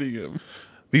hotel, Fighting him.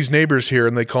 these neighbors here,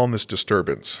 and they call them this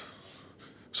disturbance.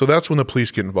 So that's when the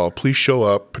police get involved. Police show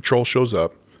up, patrol shows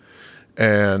up,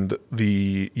 and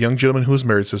the young gentleman who was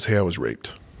married says, hey, I was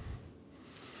raped.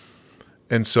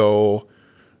 And so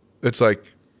it's like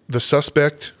the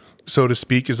suspect, so to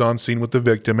speak, is on scene with the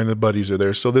victim, and the buddies are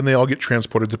there. So then they all get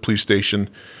transported to the police station.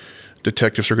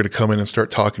 Detectives are going to come in and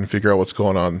start talking, figure out what's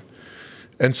going on.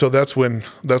 And so that's kind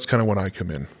of when I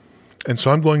come in. And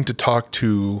so I'm going to talk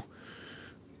to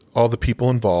all the people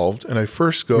involved, and I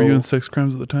first go. Were you in sex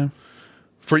crimes at the time?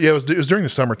 It was during the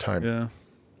summertime. Yeah.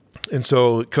 And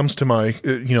so it comes to my,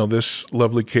 this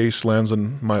lovely case lands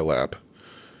in my lap.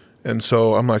 And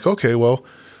so I'm like, okay, well,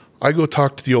 I go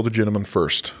talk to the older gentleman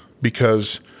first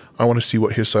because I want to see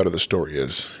what his side of the story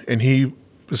is. And he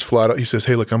is flat out, he says,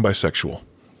 hey, look, I'm bisexual.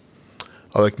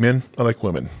 I like men, I like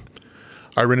women.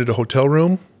 I rented a hotel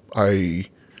room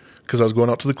because I was going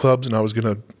out to the clubs and I was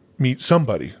going to meet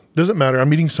somebody. Doesn't matter. I'm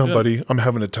meeting somebody. Yeah. I'm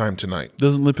having a time tonight.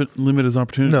 Doesn't limit his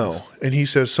opportunities. No. And he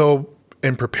says, so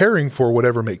in preparing for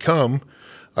whatever may come,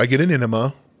 I get an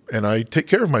enema and I take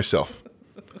care of myself.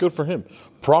 Good for him.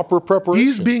 Proper preparation.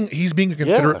 He's being a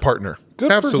considerate partner. Good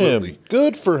Absolutely. for him.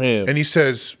 Good for him. And he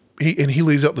says, he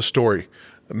lays out the story.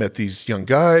 I met these young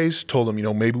guys, told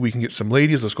them, maybe we can get some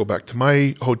ladies. Let's go back to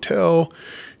my hotel.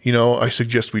 I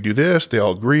suggest we do this. They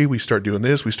all agree. We start doing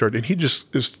this. And he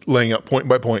just is laying out point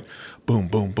by point, boom,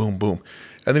 boom, boom, boom.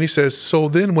 And then he says, so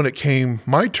then when it came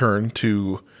my turn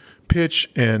to pitch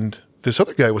and this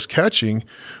other guy was catching,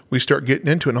 we start getting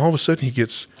into it. And all of a sudden he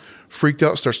gets freaked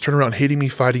out, starts turning around, hating me,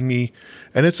 fighting me.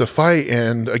 And it's a fight.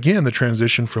 And again, the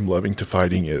transition from loving to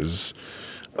fighting is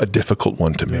a difficult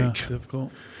one to make.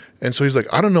 Difficult. And so he's like,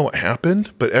 I don't know what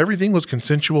happened, but everything was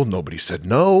consensual. Nobody said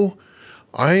no.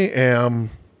 I am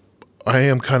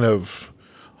kind of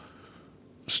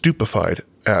stupefied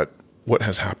at what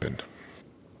has happened.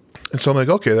 And so I'm like,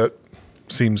 okay, that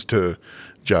seems to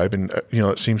jibe and,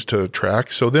 it seems to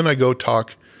track. So then I go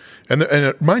talk, and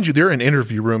mind you, they're in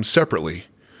interview rooms separately.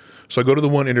 So I go to the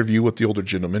one interview with the older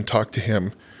gentleman, talk to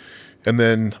him, And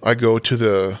then I go to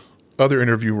the other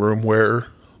interview room where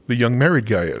the young married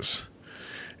guy is.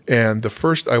 And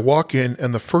I walk in,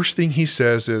 and the first thing he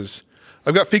says is,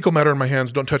 "I've got fecal matter in my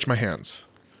hands. Don't touch my hands."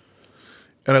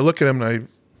 And I look at him, and I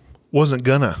wasn't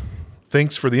gonna.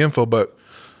 Thanks for the info, but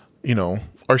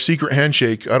our secret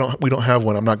handshake, we don't have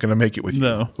one. I'm not gonna make it with you.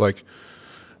 No.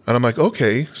 And I'm like,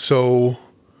 okay, so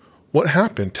what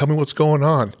happened? Tell me what's going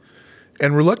on.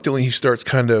 And reluctantly, he starts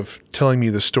kind of telling me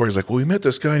the story. He's like, well, we met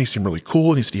this guy, and he seemed really cool.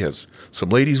 And he said he has some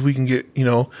ladies we can get,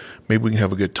 maybe we can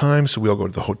have a good time. So we all go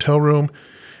to the hotel room.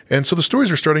 And so the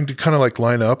stories are starting to kind of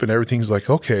line up, and everything's like,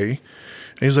 okay.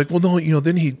 And he's like, well, no,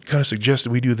 then he kind of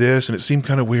suggested we do this, and it seemed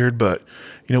kind of weird, but,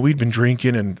 we'd been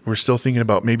drinking, and we're still thinking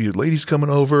about maybe the ladies coming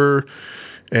over.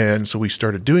 And so we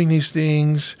started doing these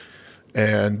things.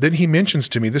 And then he mentions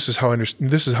to me, this is how I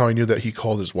knew that he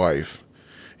called his wife.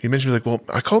 He mentioned like, well,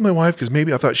 I called my wife because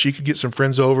maybe I thought she could get some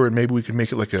friends over, and maybe we could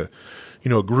make it like a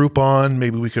Groupon.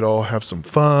 Maybe we could all have some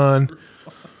fun.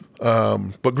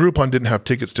 But Groupon didn't have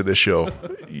tickets to this show.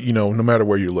 No matter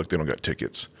where you look, they don't got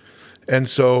tickets. And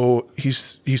so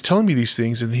he's telling me these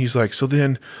things, and he's like, so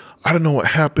then I don't know what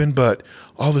happened, but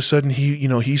all of a sudden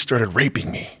he started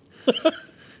raping me.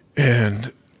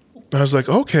 And I was like,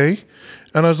 okay.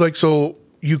 And I was like, so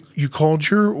you called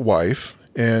your wife,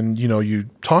 and you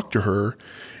talked to her,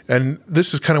 and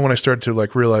this is kind of when I started to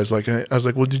realize, I was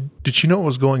like, well, did she know what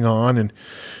was going on? And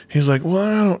he's like, well,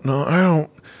 I don't know,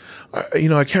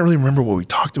 I can't really remember what we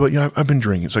talked about. I've been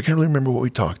drinking, so I can't really remember what we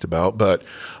talked about, but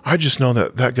I just know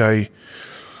that guy,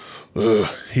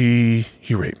 he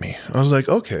raped me. I was like,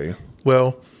 okay,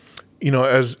 well,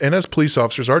 as police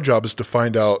officers, our job is to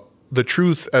find out the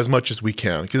truth as much as we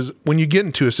can. Because when you get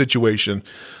into a situation,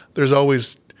 there's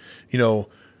always,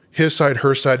 his side,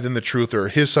 her side, then the truth, or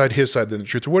his side, then the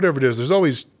truth, or whatever it is. There's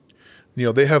always,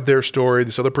 they have their story,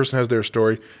 this other person has their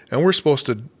story, and we're supposed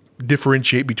to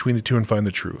differentiate between the two and find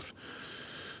the truth.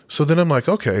 So then I'm like,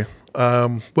 okay,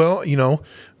 well,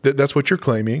 that's what you're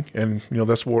claiming, and,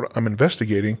 that's what I'm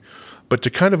investigating. But to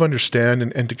kind of understand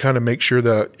and to kind of make sure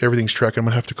that everything's tracking, I'm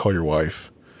going to have to call your wife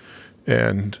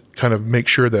and kind of make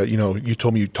sure that, you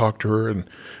told me you talked to her, and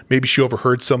maybe she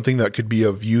overheard something that could be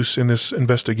of use in this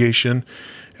investigation.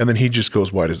 And then he just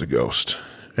goes white as a ghost.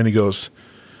 And he goes,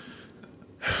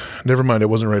 never mind, I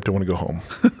wasn't raped. I want to go home.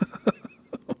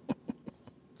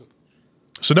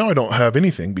 So now I don't have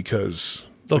anything because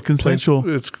consensual.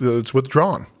 It's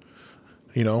withdrawn,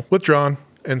 withdrawn.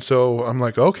 And so I'm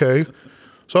like, okay.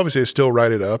 So obviously I still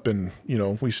write it up, and,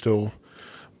 we still,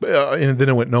 and then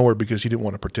it went nowhere because he didn't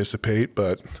want to participate.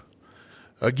 But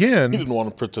again, He didn't want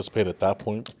to participate at that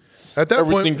point. At that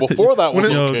Everything point, before that was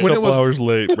when okay. A couple hours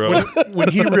late, bro. when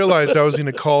he realized I was going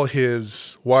to call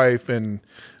his wife, and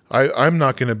I'm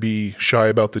not going to be shy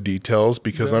about the details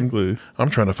because Exactly. I'm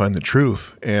trying to find the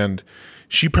truth, and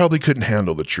she probably couldn't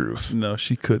handle the truth. No,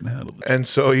 she couldn't handle it. And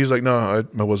so he's like, no,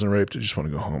 I wasn't raped. I just want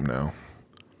to go home now.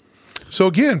 So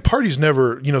again, parties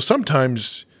never,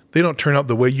 sometimes they don't turn out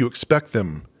the way you expect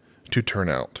them to turn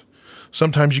out.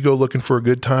 Sometimes you go looking for a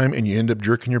good time and you end up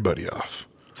jerking your buddy off.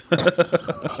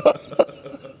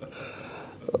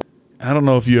 I don't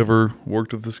know if you ever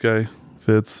worked with this guy,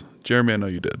 Fitz. Jeremy, I know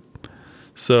you did.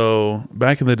 So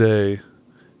back in the day,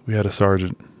 we had a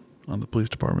sergeant on the police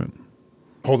department.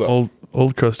 Hold up.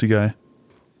 Old crusty guy.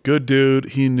 Good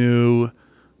dude. He knew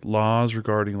laws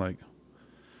regarding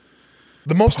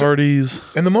The most parties.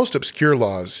 and the most obscure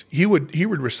laws. He would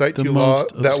recite to The you law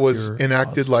most that was obscure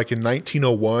enacted laws. in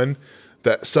 1901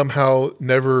 that somehow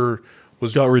never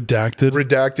was Got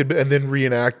redacted. and then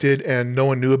reenacted, and no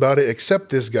one knew about it except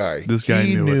this guy. This guy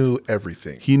he knew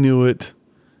everything. He knew it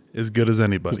as good as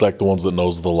anybody. He's like the ones that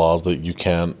knows the laws that you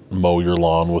can't mow your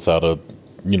lawn without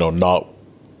not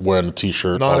wearing a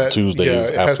t-shirt on Tuesdays. Yeah,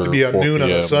 it after has to be at 4 noon on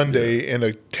a p.m. Sunday in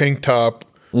a tank top.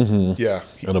 Mm-hmm. Yeah,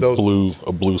 and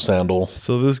a blue sandal.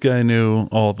 So this guy knew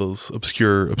all those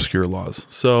obscure laws.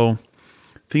 So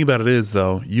thing about it is,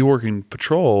 though, you working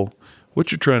patrol,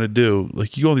 what you're trying to do,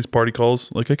 you go on these party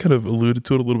calls, I kind of alluded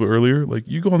to it a little bit earlier.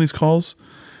 You go on these calls,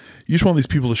 you just want these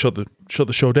people to shut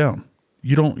the show down.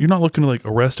 You're not looking to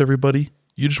arrest everybody.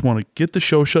 You just want to get the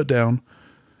show shut down,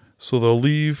 so they'll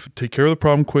leave, take care of the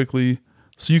problem quickly,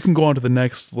 so you can go on to the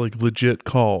next legit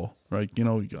call. Right?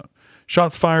 You got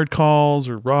shots fired calls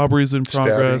or robberies in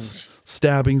progress,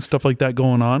 stabbings, stuff like that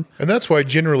going on. And that's why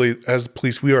generally as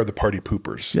police, we are the party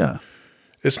poopers. Yeah.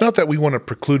 It's not that we want to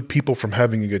preclude people from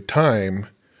having a good time,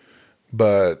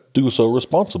 but Do so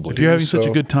responsibly. If you're having such a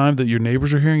So- good time that your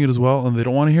neighbors are hearing it as well and they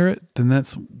don't want to hear it, then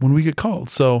that's when we get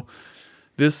called. So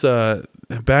this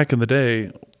back in the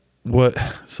day,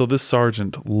 this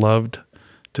sergeant loved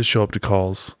to show up to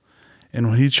calls. And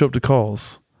when he'd show up to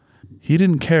calls, he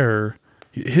didn't care.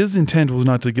 His intent was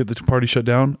not to get the party shut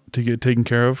down, to get taken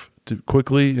care of to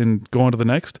quickly and go on to the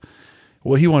next.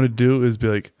 What he wanted to do is be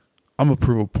like, I'm going to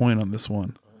prove a point on this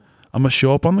one. I'm going to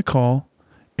show up on the call,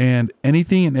 and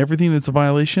anything and everything that's a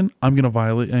violation, I'm going to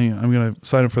violate. I'm going to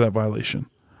sign up for that violation.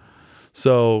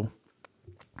 So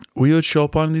we would show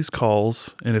up on these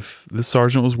calls, and if the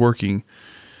sergeant was working,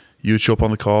 you would show up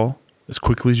on the call as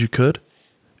quickly as you could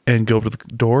and go up to the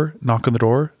door, knock on the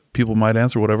door. People might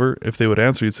answer, whatever. If they would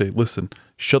answer, you'd say, listen,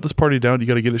 shut this party down. You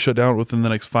got to get it shut down within the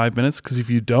next 5 minutes, because if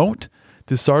you don't,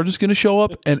 the sergeant's going to show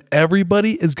up and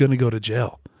everybody is going to go to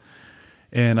jail.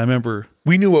 And I remember,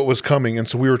 We knew what was coming, and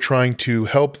so we were trying to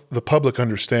help the public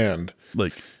understand.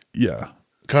 like, yeah.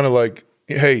 Kind of like,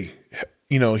 hey,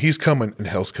 he's coming and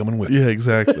hell's coming with him. Yeah,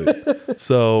 exactly.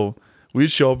 So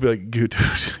we'd show up and be like, dude,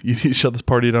 you need to shut this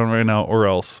party down right now, or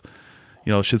else,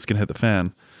 shit's going to hit the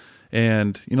fan.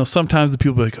 And, sometimes the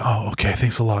people be like, oh, okay,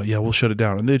 thanks a lot. Yeah, we'll shut it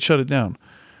down. And they'd shut it down.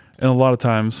 And a lot of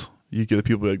times you get the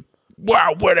people be like,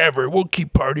 wow, whatever. We'll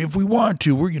keep partying if we want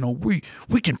to. We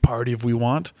can party if we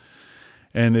want.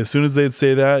 And as soon as they'd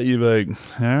say that, you'd be like,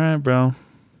 all right, bro.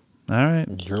 All right.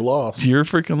 You're lost. You're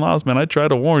freaking lost, man. I tried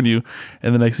to warn you.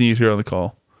 And the next thing you hear on the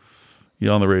call,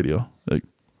 on the radio, like,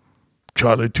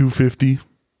 Charlie 250,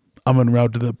 I'm en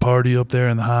route to the party up there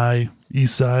in the high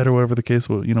east side or whatever the case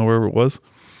was, wherever it was.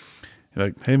 You're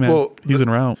like, hey, man, he's en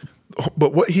route.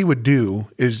 But what he would do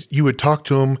is you would talk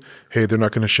to him, hey, they're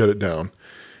not going to shut it down.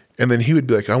 And then he would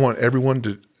be like, I want every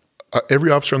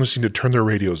officer on the scene to turn their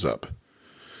radios up.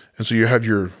 And so you have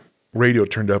your radio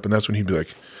turned up, and that's when he'd be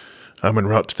like, I'm en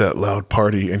route to that loud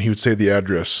party. And he would say the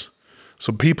address.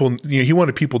 So people, he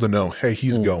wanted people to know, hey,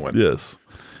 he's going. Yes.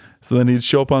 So then he'd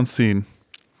show up on scene,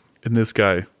 and this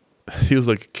guy, he was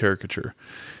like a caricature.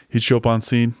 He'd show up on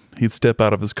scene. He'd step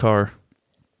out of his car.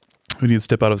 When he'd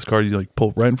step out of his car, he'd like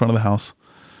pull right in front of the house,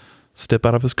 step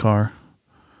out of his car,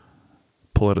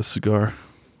 pull out a cigar,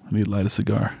 and he'd light a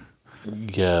cigar.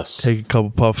 Yes. Take a couple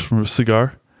puffs from a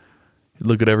cigar. He'd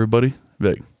look at everybody, be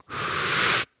like,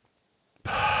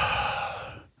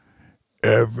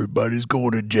 everybody's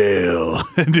going to jail.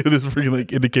 And do this freaking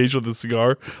like indication of the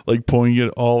cigar, like pulling it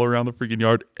all around the freaking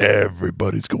yard.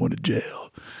 Everybody's going to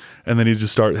jail. And then he'd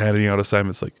just start handing out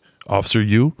assignments like, Officer,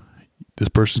 you, this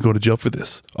person's going to jail for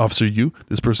this. Officer, you,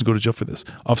 this person's going to jail for this.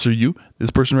 Officer, you,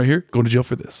 this person right here, going to jail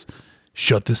for this.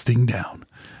 Shut this thing down.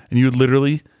 And you would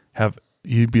literally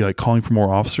you'd be like calling for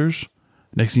more officers.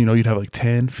 Next thing you know, you'd have like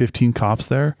 10, 15 cops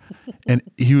there. And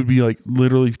he would be like,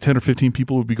 literally 10 or 15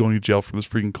 people would be going to jail from this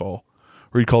freaking call.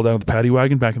 Or he'd call down to the paddy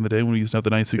wagon back in the day when we used to have the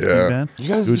 916 van. You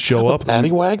guys would show up.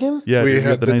 Paddy wagon? Yeah, We we had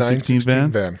had the the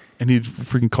 916 van. And he'd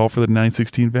freaking call for the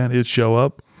 916 van. It'd show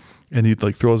up. And he'd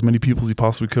like throw as many people as he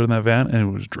possibly could in that van, and it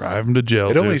would just drive him to jail.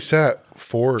 It only sat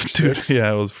 4 or 6.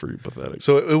 Yeah, it was pretty pathetic.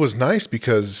 So it was nice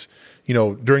because,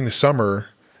 during the summer,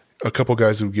 a couple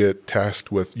guys would get tasked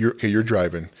with, you're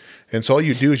driving. And so all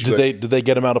you do is Did they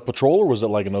get him out of patrol, or was it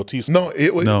like an OT spot? No,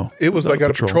 it was like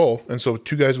out of patrol. And so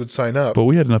 2 guys would sign up. But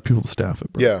we had enough people to staff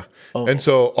it, bro. Yeah. Oh. And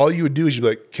so all you would do is you'd be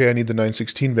like, okay, I need the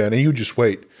 916 van. And you would just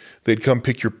wait. They'd come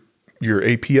pick your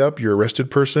AP up, your arrested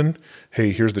person.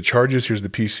 Hey, here's the charges. Here's the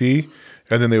PC.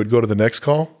 And then they would go to the next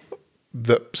call.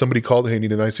 Somebody called, hey, I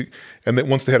need a 916. And then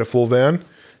once they had a full van,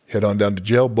 head on down to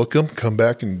jail, book them, come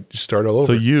back and just start all over.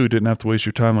 So you didn't have to waste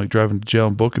your time like driving to jail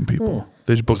and booking people.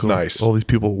 They just booked all these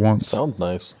people at once. Sounds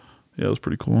nice. Yeah, it was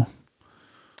pretty cool.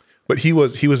 But he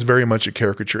was very much a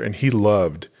caricature, and he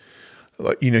loved,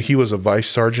 he was a vice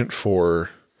sergeant for,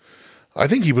 I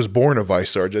think he was born a vice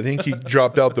sergeant. I think he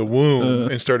dropped out the womb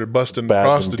and started busting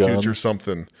prostitutes or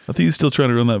something. I think he's still trying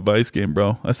to run that Vice game,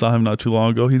 bro. I saw him not too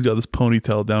long ago. He's got this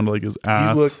ponytail down to like his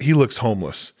ass. He looks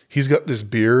homeless. He's got this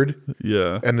beard,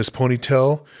 and this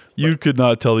ponytail. You could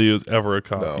not tell he was ever a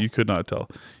cop. No. You could not tell.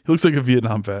 He looks like a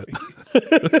Vietnam vet.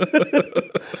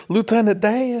 Lieutenant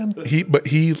Dan. He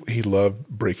loved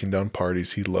breaking down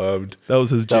parties. He loved that was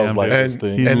his jam. That was like his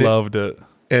thing. He loved it.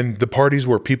 And the parties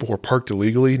where people were parked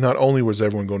illegally, not only was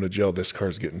everyone going to jail, this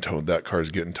car's getting towed, that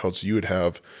car's getting towed. So you would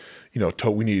have,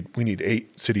 we need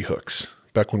 8 city hooks.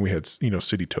 Back when we had,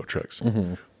 city tow trucks.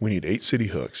 Mm-hmm. We need 8 city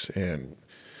hooks, and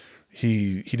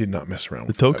he did not mess around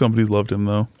with the tow that. companies loved him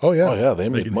though. Oh yeah. Oh yeah, they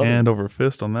made Making money. hand over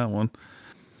fist on that one.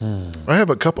 I have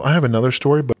another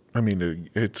story, but I mean,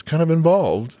 it's kind of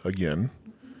involved again.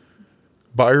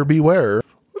 Buyer beware.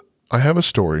 I have a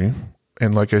story,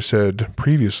 and like I said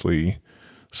previously,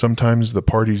 sometimes the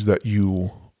parties that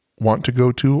you want to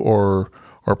go to or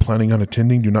are planning on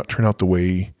attending do not turn out the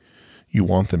way you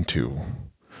want them to.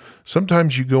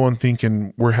 Sometimes you go on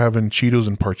thinking we're having Cheetos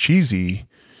and Parcheesi,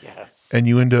 Yes. and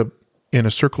you end up in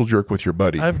a circle jerk with your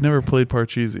buddy. I've never played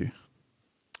Parcheesi.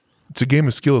 It's a game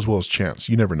of skill as well as chance.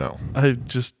 You never know. I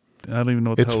don't even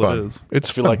know what the It's hell fun. it is.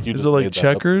 It's I feel fun. like you Is just it like made that up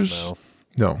checkers? just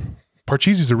No. now.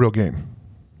 Parcheesi is a real game.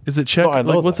 Is it check? No, I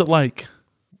know like, what's that. it like?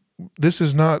 This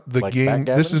is not the Like game.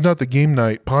 backgammon? This is not the game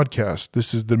night podcast.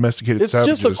 This is the domesticated It's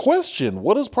savages. just a question.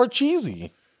 What is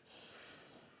Parcheesi?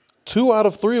 2 out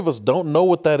of 3 of us don't know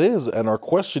what that is and are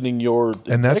questioning your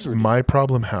And that's integrity. my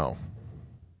problem. How?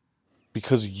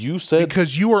 Because you said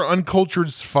Because you are uncultured.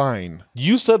 It's fine.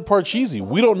 Parcheesi.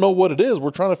 We don't know what it is.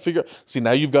 We're trying to figure. See,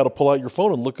 now you've got to pull out your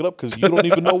phone and look it up because you don't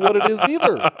even know what it is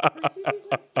either.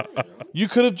 You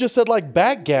could have just said like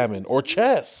backgammon or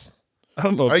chess. I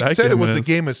don't know. What I said it was backgammon the is.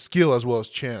 game of skill as well as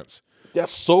chance. Yeah,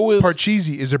 so is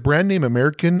Parcheesi is a brand name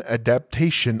American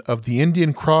adaptation of the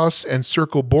Indian cross and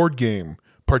circle board game.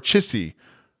 Parcheesi.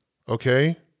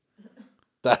 Okay?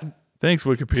 that. Thanks,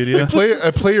 Wikipedia.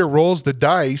 A player rolls the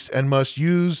dice and must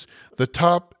use the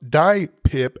top die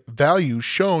pip value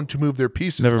shown to move their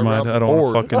pieces Never around mind. the I don't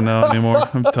board. want to fucking know anymore.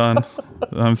 I'm done.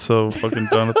 I'm so fucking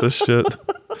done with this shit.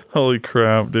 Holy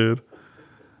crap, dude.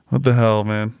 What the hell,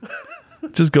 man?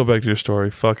 Just go back to your story.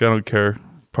 Fuck, I don't care.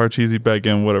 Parcheesi,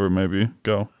 backgammon, whatever it may be.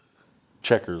 Go.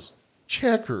 Checkers.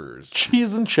 Checkers.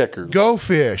 Cheese and checkers. Go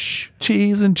fish.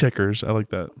 Cheese and checkers. I like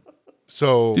that.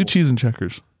 So Do cheese and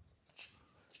checkers.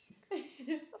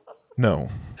 no,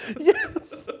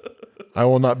 Yes. I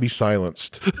will not be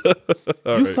silenced.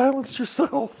 You silenced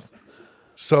yourself.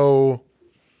 So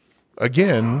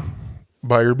again,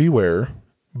 buyer beware.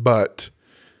 But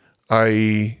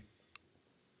I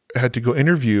had to go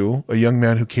interview a young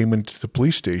man who came into the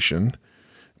police station.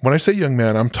 When I say young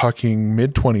man, I'm talking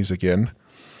mid-20s again.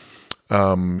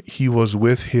 He was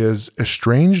with his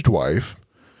estranged wife,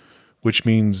 which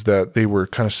means that they were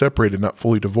kind of separated, not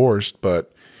fully divorced,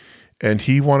 and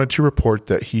he wanted to report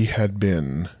that he had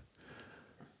been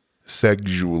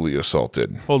sexually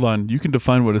assaulted. Hold on. You can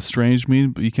define what estranged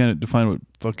means, but you can't define what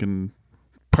fucking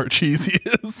Parcheesi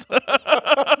is.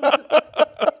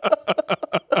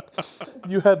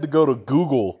 You had to go to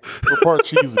Google for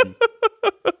Parcheesi.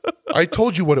 I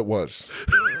told you what it was.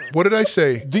 What did I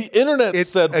say? The internet It's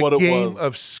said a what it game was.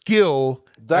 of skill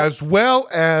That- as well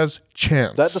as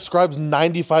chance. That describes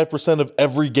 95% of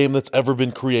every game that's ever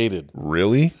been created.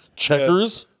 Really?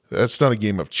 Checkers? That's not a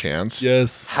game of chance.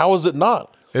 Yes. How is it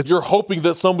not? It's- You're hoping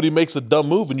that somebody makes a dumb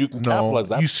move and you can No, capitalize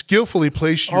that. you skillfully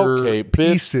place your Okay, bitch.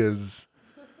 pieces.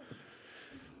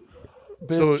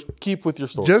 Bitch, so keep with your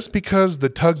story. Just because the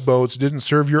tugboats didn't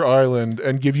serve your island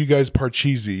and give you guys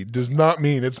Parcheesi does not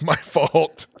mean it's my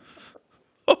fault.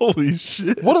 Holy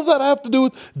shit. What does that have to do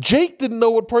with? Jake didn't know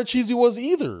what Parcheesi was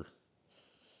either.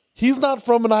 He's not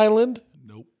from an island.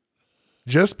 Nope.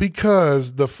 Just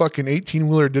because the fucking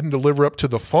 18-wheeler didn't deliver up to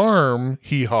the farm,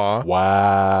 hee-haw.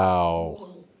 Wow.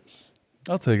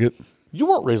 I'll take it. You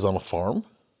weren't raised on a farm.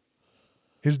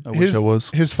 wish I was.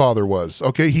 His father was.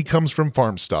 Okay, he comes from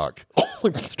farm stock.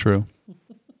 It's true.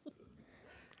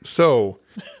 So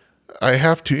I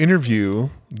have to interview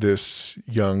this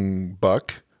young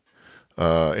buck,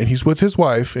 and he's with his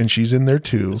wife, and she's in there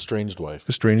too, Estranged wife.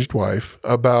 estranged wife,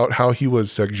 about how he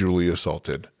was sexually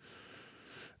assaulted.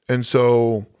 And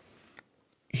so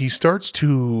he starts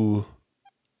to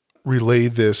relay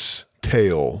this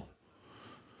tale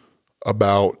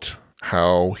about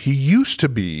how he used to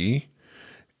be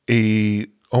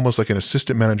almost like an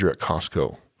assistant manager at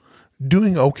Costco,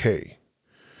 doing okay.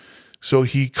 So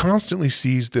he constantly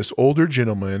sees this older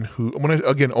gentleman who,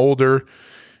 older,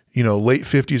 late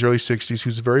 50s, early 60s,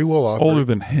 who's very well off. Older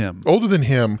than him. Older than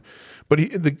him, but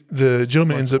the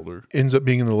gentleman Much older. ends up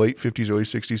being in the late 50s, early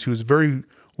 60s, who's very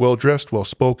well dressed, well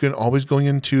spoken, always going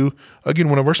into, again,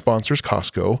 one of our sponsors,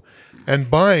 Costco,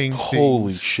 and buying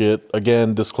Holy things. shit.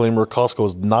 Again, disclaimer, Costco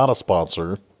is not a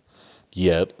sponsor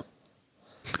yet.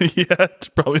 Yeah, it's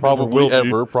probably never Probably will be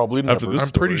ever. Probably after never. this I'm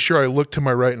pretty story. sure I look to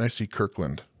my right and I see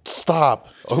Kirkland. Stop.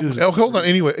 Oh, hold on.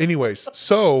 Anyways,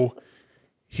 so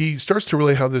he starts to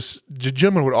relay how this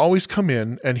gentleman would always come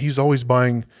in and he's always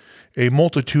buying a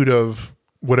multitude of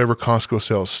whatever Costco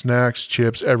sells, snacks,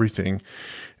 chips, everything,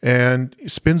 and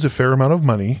spends a fair amount of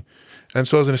money. And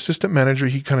so as an assistant manager,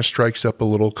 he kind of strikes up a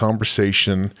little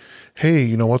conversation.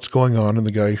 Hey, what's going on? And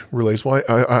the guy relays, well,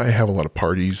 I have a lot of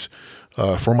parties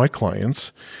for my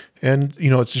clients. And,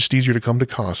 it's just easier to come to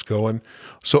Costco. And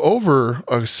so over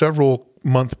a several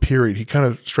month period, he kind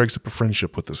of strikes up a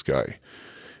friendship with this guy.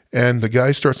 And the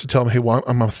guy starts to tell him, hey, well,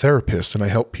 I'm a therapist and I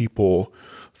help people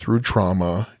through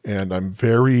trauma and I'm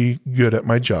very good at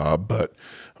my job, but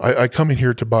I come in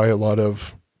here to buy a lot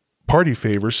of party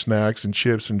favors, snacks and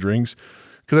chips and drinks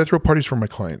because I throw parties for my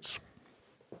clients.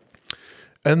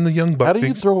 And the young buck How do you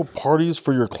thinks, throw parties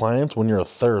for your clients when you're a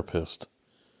therapist?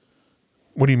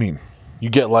 what do you mean? You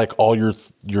get like all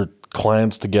your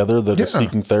clients together that Yeah. are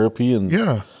seeking therapy, and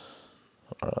Yeah.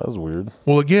 that's weird.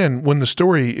 Well, again, when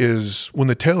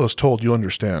the tale is told, you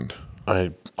understand.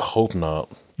 I hope not.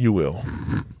 You will.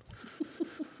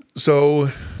 So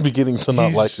I'm beginning to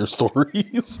not He's- like your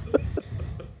stories.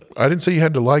 I didn't say you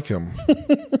had to like him.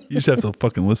 You just have to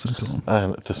fucking listen to him.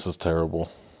 And this is terrible.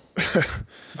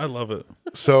 I love it.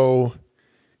 So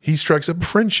he strikes up a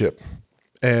friendship.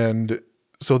 And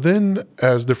so then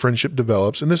as the friendship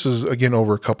develops, and this is again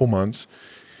over a couple months,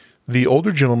 the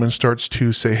older gentleman starts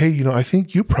to say, hey, I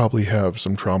think you probably have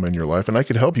some trauma in your life and I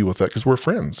could help you with that because we're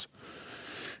friends.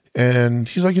 And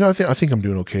he's like, I think I'm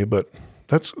doing okay, but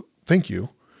thank you.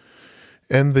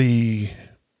 And the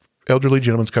elderly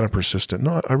gentleman's kind of persistent.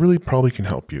 No, I really probably can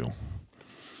help you.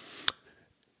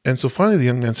 And so finally the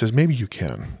young man says, maybe you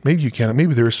can. Maybe you can.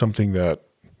 Maybe there is something that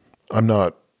I'm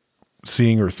not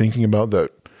seeing or thinking about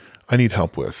that I need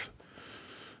help with.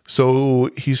 So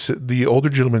the older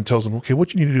gentleman tells him, okay,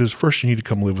 what you need to do is first you need to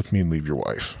come live with me and leave your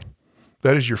wife.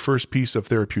 That is your first piece of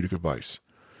therapeutic advice.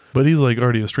 But he's like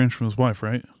already estranged from his wife,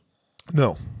 right?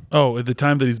 No. Oh, at the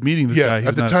time that he's meeting this guy,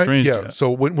 he's not estranged yet. So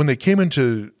when they came in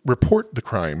to report the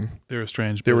crime, They're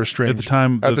estranged. they but were estranged. At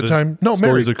the time, no,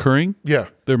 story's married. occurring. Yeah,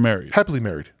 They're married. happily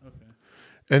married.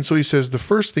 And so he says, the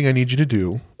first thing I need you to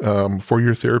do for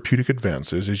your therapeutic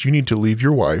advances is you need to leave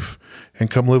your wife and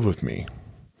come live with me.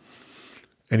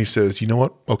 And he says, you know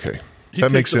what? Okay. He That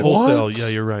takes makes the sense. Wholesale. What? Yeah,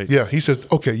 you're right. Yeah. He says,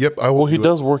 okay, yep, I will. Well, he do it."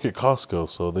 does work at Costco,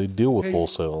 so they deal with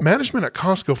wholesale. Management at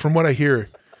Costco, from what I hear,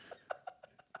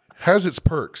 has its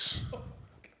perks.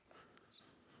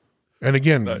 And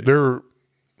again, Nice.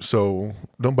 so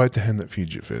don't bite the hand that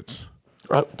feeds you, Fitz.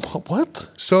 What?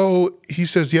 So he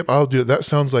says, yep, I'll do it. That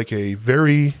sounds like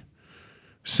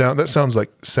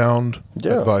sound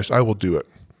Yeah. advice. I will do it.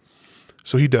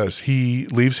 So he does. He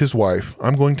leaves his wife.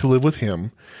 I'm going to live with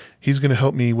him. He's going to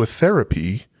help me with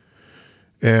therapy.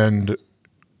 And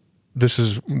this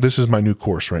is my new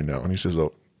course right now. And he says,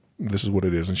 oh, this is what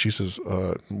it is. And she says,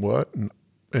 what?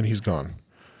 And he's gone.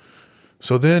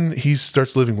 So then he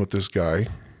starts living with this guy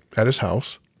at his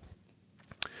house.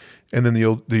 And then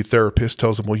the therapist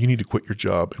tells him, well, you need to quit your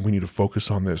job and we need to focus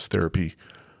on this therapy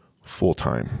full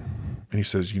time. And he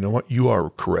says, you know what? You are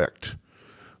correct.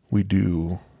 We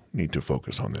do need to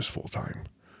focus on this full time.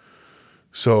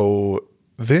 So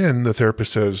then the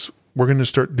therapist says, we're going to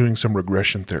start doing some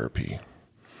regression therapy.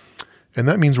 And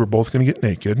that means we're both going to get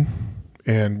naked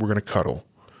and we're going to cuddle.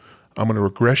 I'm going to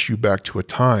regress you back to a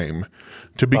time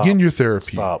to begin your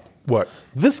therapy. Stop. What?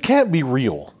 This can't be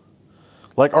real.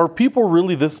 Like, are people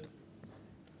really this?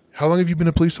 How long have you been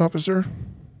a police officer?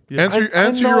 Yeah.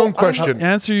 Answer your know- own question.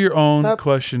 Answer your own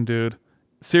question, dude.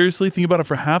 Seriously, think about it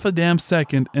for half a damn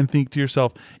second and think to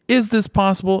yourself, is this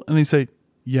possible? And they say,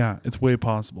 yeah, it's way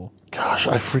possible. Gosh,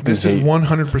 I freaking This is hate.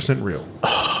 100% real.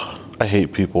 I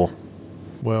hate people.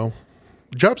 Well,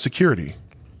 job security,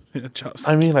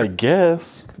 I mean, I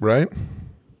guess. right?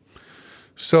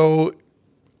 So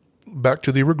back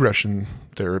to the regression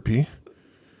therapy,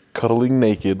 Cuddling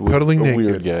naked with cuddling a naked.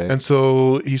 weird guy. And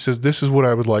so he says, this is what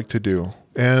I would like to do.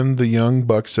 And the young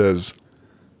buck says,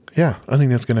 yeah, I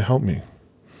think that's going to help me.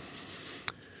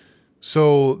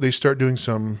 So they start doing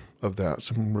some of that,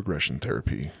 some regression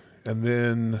therapy. And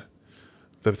then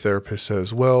the therapist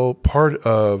says, well, part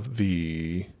of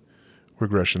the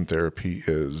regression therapy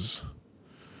is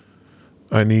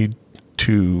I need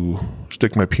to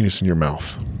stick my penis in your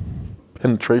mouth,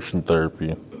 Penetration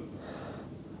therapy.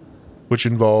 which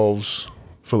involves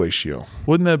fellatio.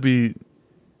 Wouldn't that be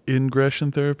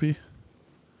ingression therapy?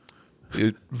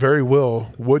 It very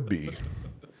well would be.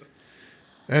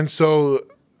 And so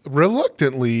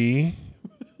reluctantly,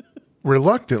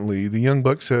 the young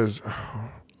buck says,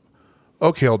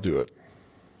 okay, I'll do it.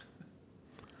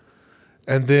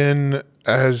 And then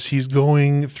as he's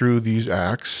going through these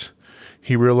acts,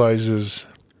 he realizes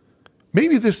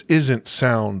maybe this isn't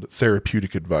sound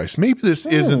therapeutic advice. Maybe this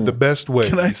isn't the best way.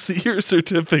 Can I see your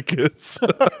certificates?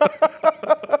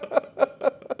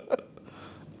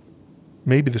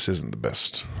 Maybe this isn't the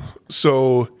best.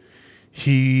 So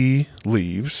he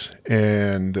leaves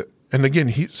and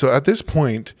again, so at this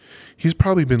point, he's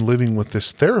probably been living with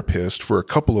this therapist for a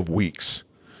couple of weeks.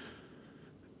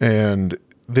 And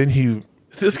then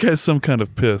This guy's some kind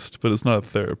of pissed, but it's not a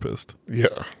therapist.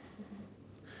 the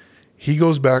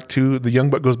young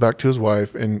buck goes back to his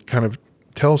wife and kind of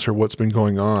tells her what's been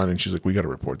going on. And she's like, we got to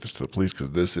report this to the police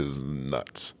because this is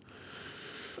nuts.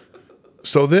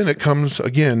 So then it comes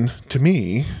again to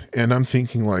me and I'm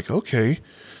thinking like, okay,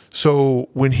 so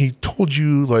when he told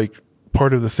you like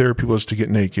part of the therapy was to get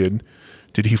naked,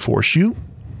 did he force you?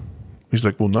 He's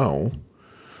like, well, no.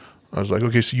 I was like,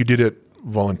 okay, so you did it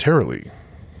voluntarily.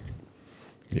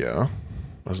 Yeah.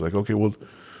 I was like, okay, well,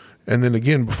 and then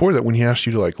again, before that, when he asked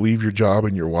you to like leave your job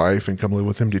and your wife and come live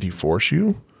with him, did he force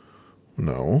you?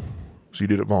 No. So you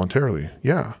did it voluntarily.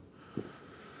 Yeah.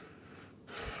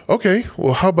 Okay.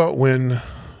 Well, how about when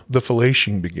the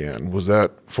fellation began? Was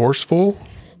that forceful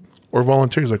or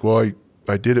voluntary? He's like, well,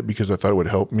 I did it because I thought it would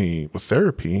help me with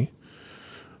therapy,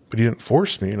 but he didn't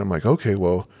force me. And I'm like, okay,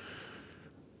 well,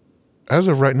 as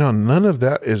of right now, none of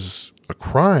that is a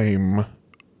crime.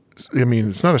 I mean,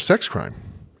 it's not a sex crime.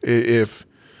 If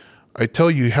I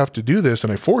tell you you have to do this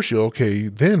and I force you, okay,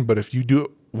 then, but if you do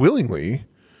it willingly.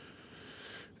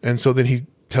 And so then he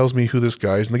tells me who this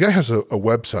guy is. And the guy has a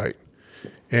website.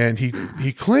 And he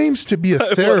claims to be a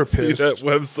therapist. I want to see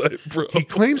that website, bro. He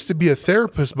claims to be a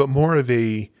therapist, but more of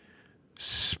a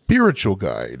spiritual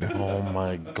guide. Oh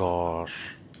my gosh.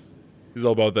 He's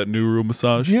all about that new room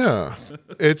massage. Yeah.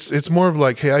 It's more of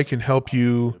like, hey, I can help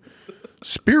you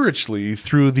spiritually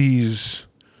through these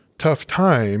tough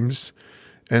times.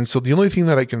 And so the only thing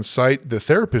that I can cite the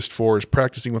therapist for is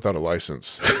practicing without a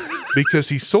license. Because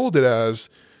he sold it as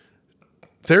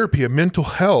therapy of mental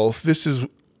health. This is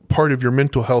part of your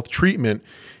mental health treatment.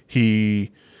 He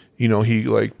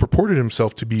like purported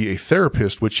himself to be a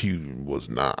therapist, which he was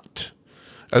not.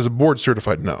 As a board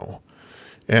certified, no.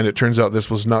 And it turns out this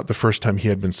was not the first time he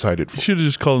had been cited He for should have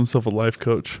just called himself a life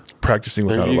coach. practicing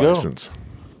without a you go. license.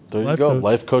 There you Life go. coach.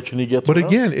 Life coaching he gets. But around.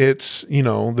 again, it's,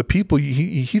 the people,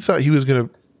 he thought he was going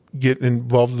to get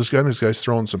involved with this guy, and this guy's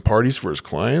throwing some parties for his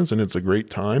clients, and it's a great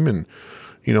time, and,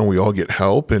 we all get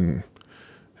help and,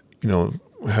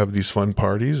 have these fun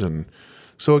parties. And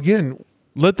so again,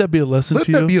 Let that be a lesson let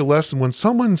to that you. be a lesson. When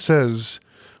someone says,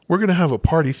 we're going to have a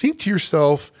party, think to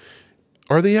yourself,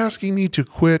 are they asking me to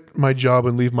quit my job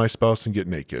and leave my spouse and get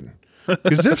naked?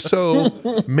 Because if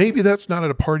so, maybe that's not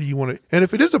at a party you want to. And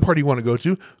if it is a party you want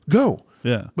to go.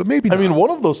 Yeah. But maybe I not. mean, one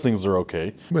of those things are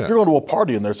okay. Yeah. If you're going to a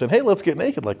party and they're saying, hey, let's get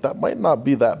naked, like that might not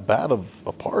be that bad of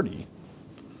a party.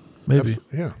 Maybe.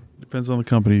 Yeah. Depends on the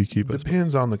company you keep. I suppose.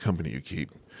 Depends on the company you keep.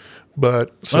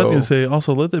 But so, I was going to say,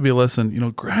 also, let that be a lesson.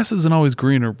 Grass isn't always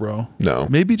greener, bro. No.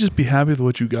 Maybe just be happy with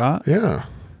what you got yeah.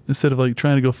 instead of like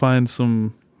trying to go find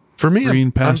some For me, green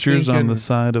I'm pastures on thinking the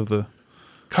side of the.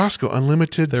 Costco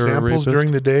unlimited They're a samples rapist.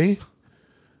 during the day.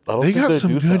 I don't They think got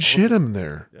some do good that. shit in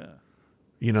there.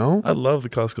 Yeah. I love the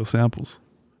Costco samples.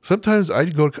 Sometimes I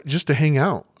go just to hang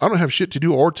out. I don't have shit to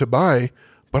do or to buy,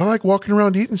 but I like walking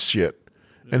around eating shit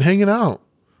and hanging out.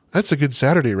 That's a good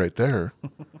Saturday right there.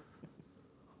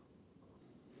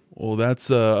 Well, that's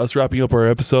us wrapping up our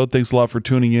episode. Thanks a lot for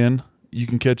tuning in. You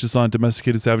can catch us on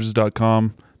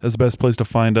domesticatedsavages.com. That's the best place to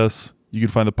find us. You can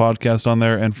find the podcast on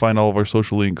there and find all of our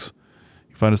social links.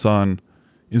 You can find us on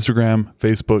Instagram,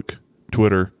 Facebook,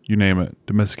 Twitter, you name it.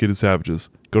 Domesticated Savages.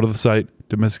 Go to the site,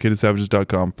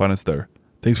 domesticatedsavages.com. Find us there.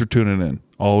 Thanks for tuning in.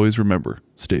 Always remember,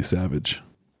 stay savage.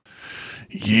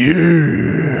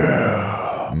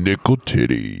 Yeah. Nickel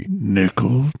titty.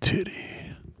 Nickel titty.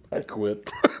 I quit.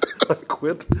 I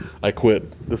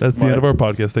quit. This That's is the end of our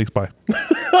podcast. Thanks. Bye.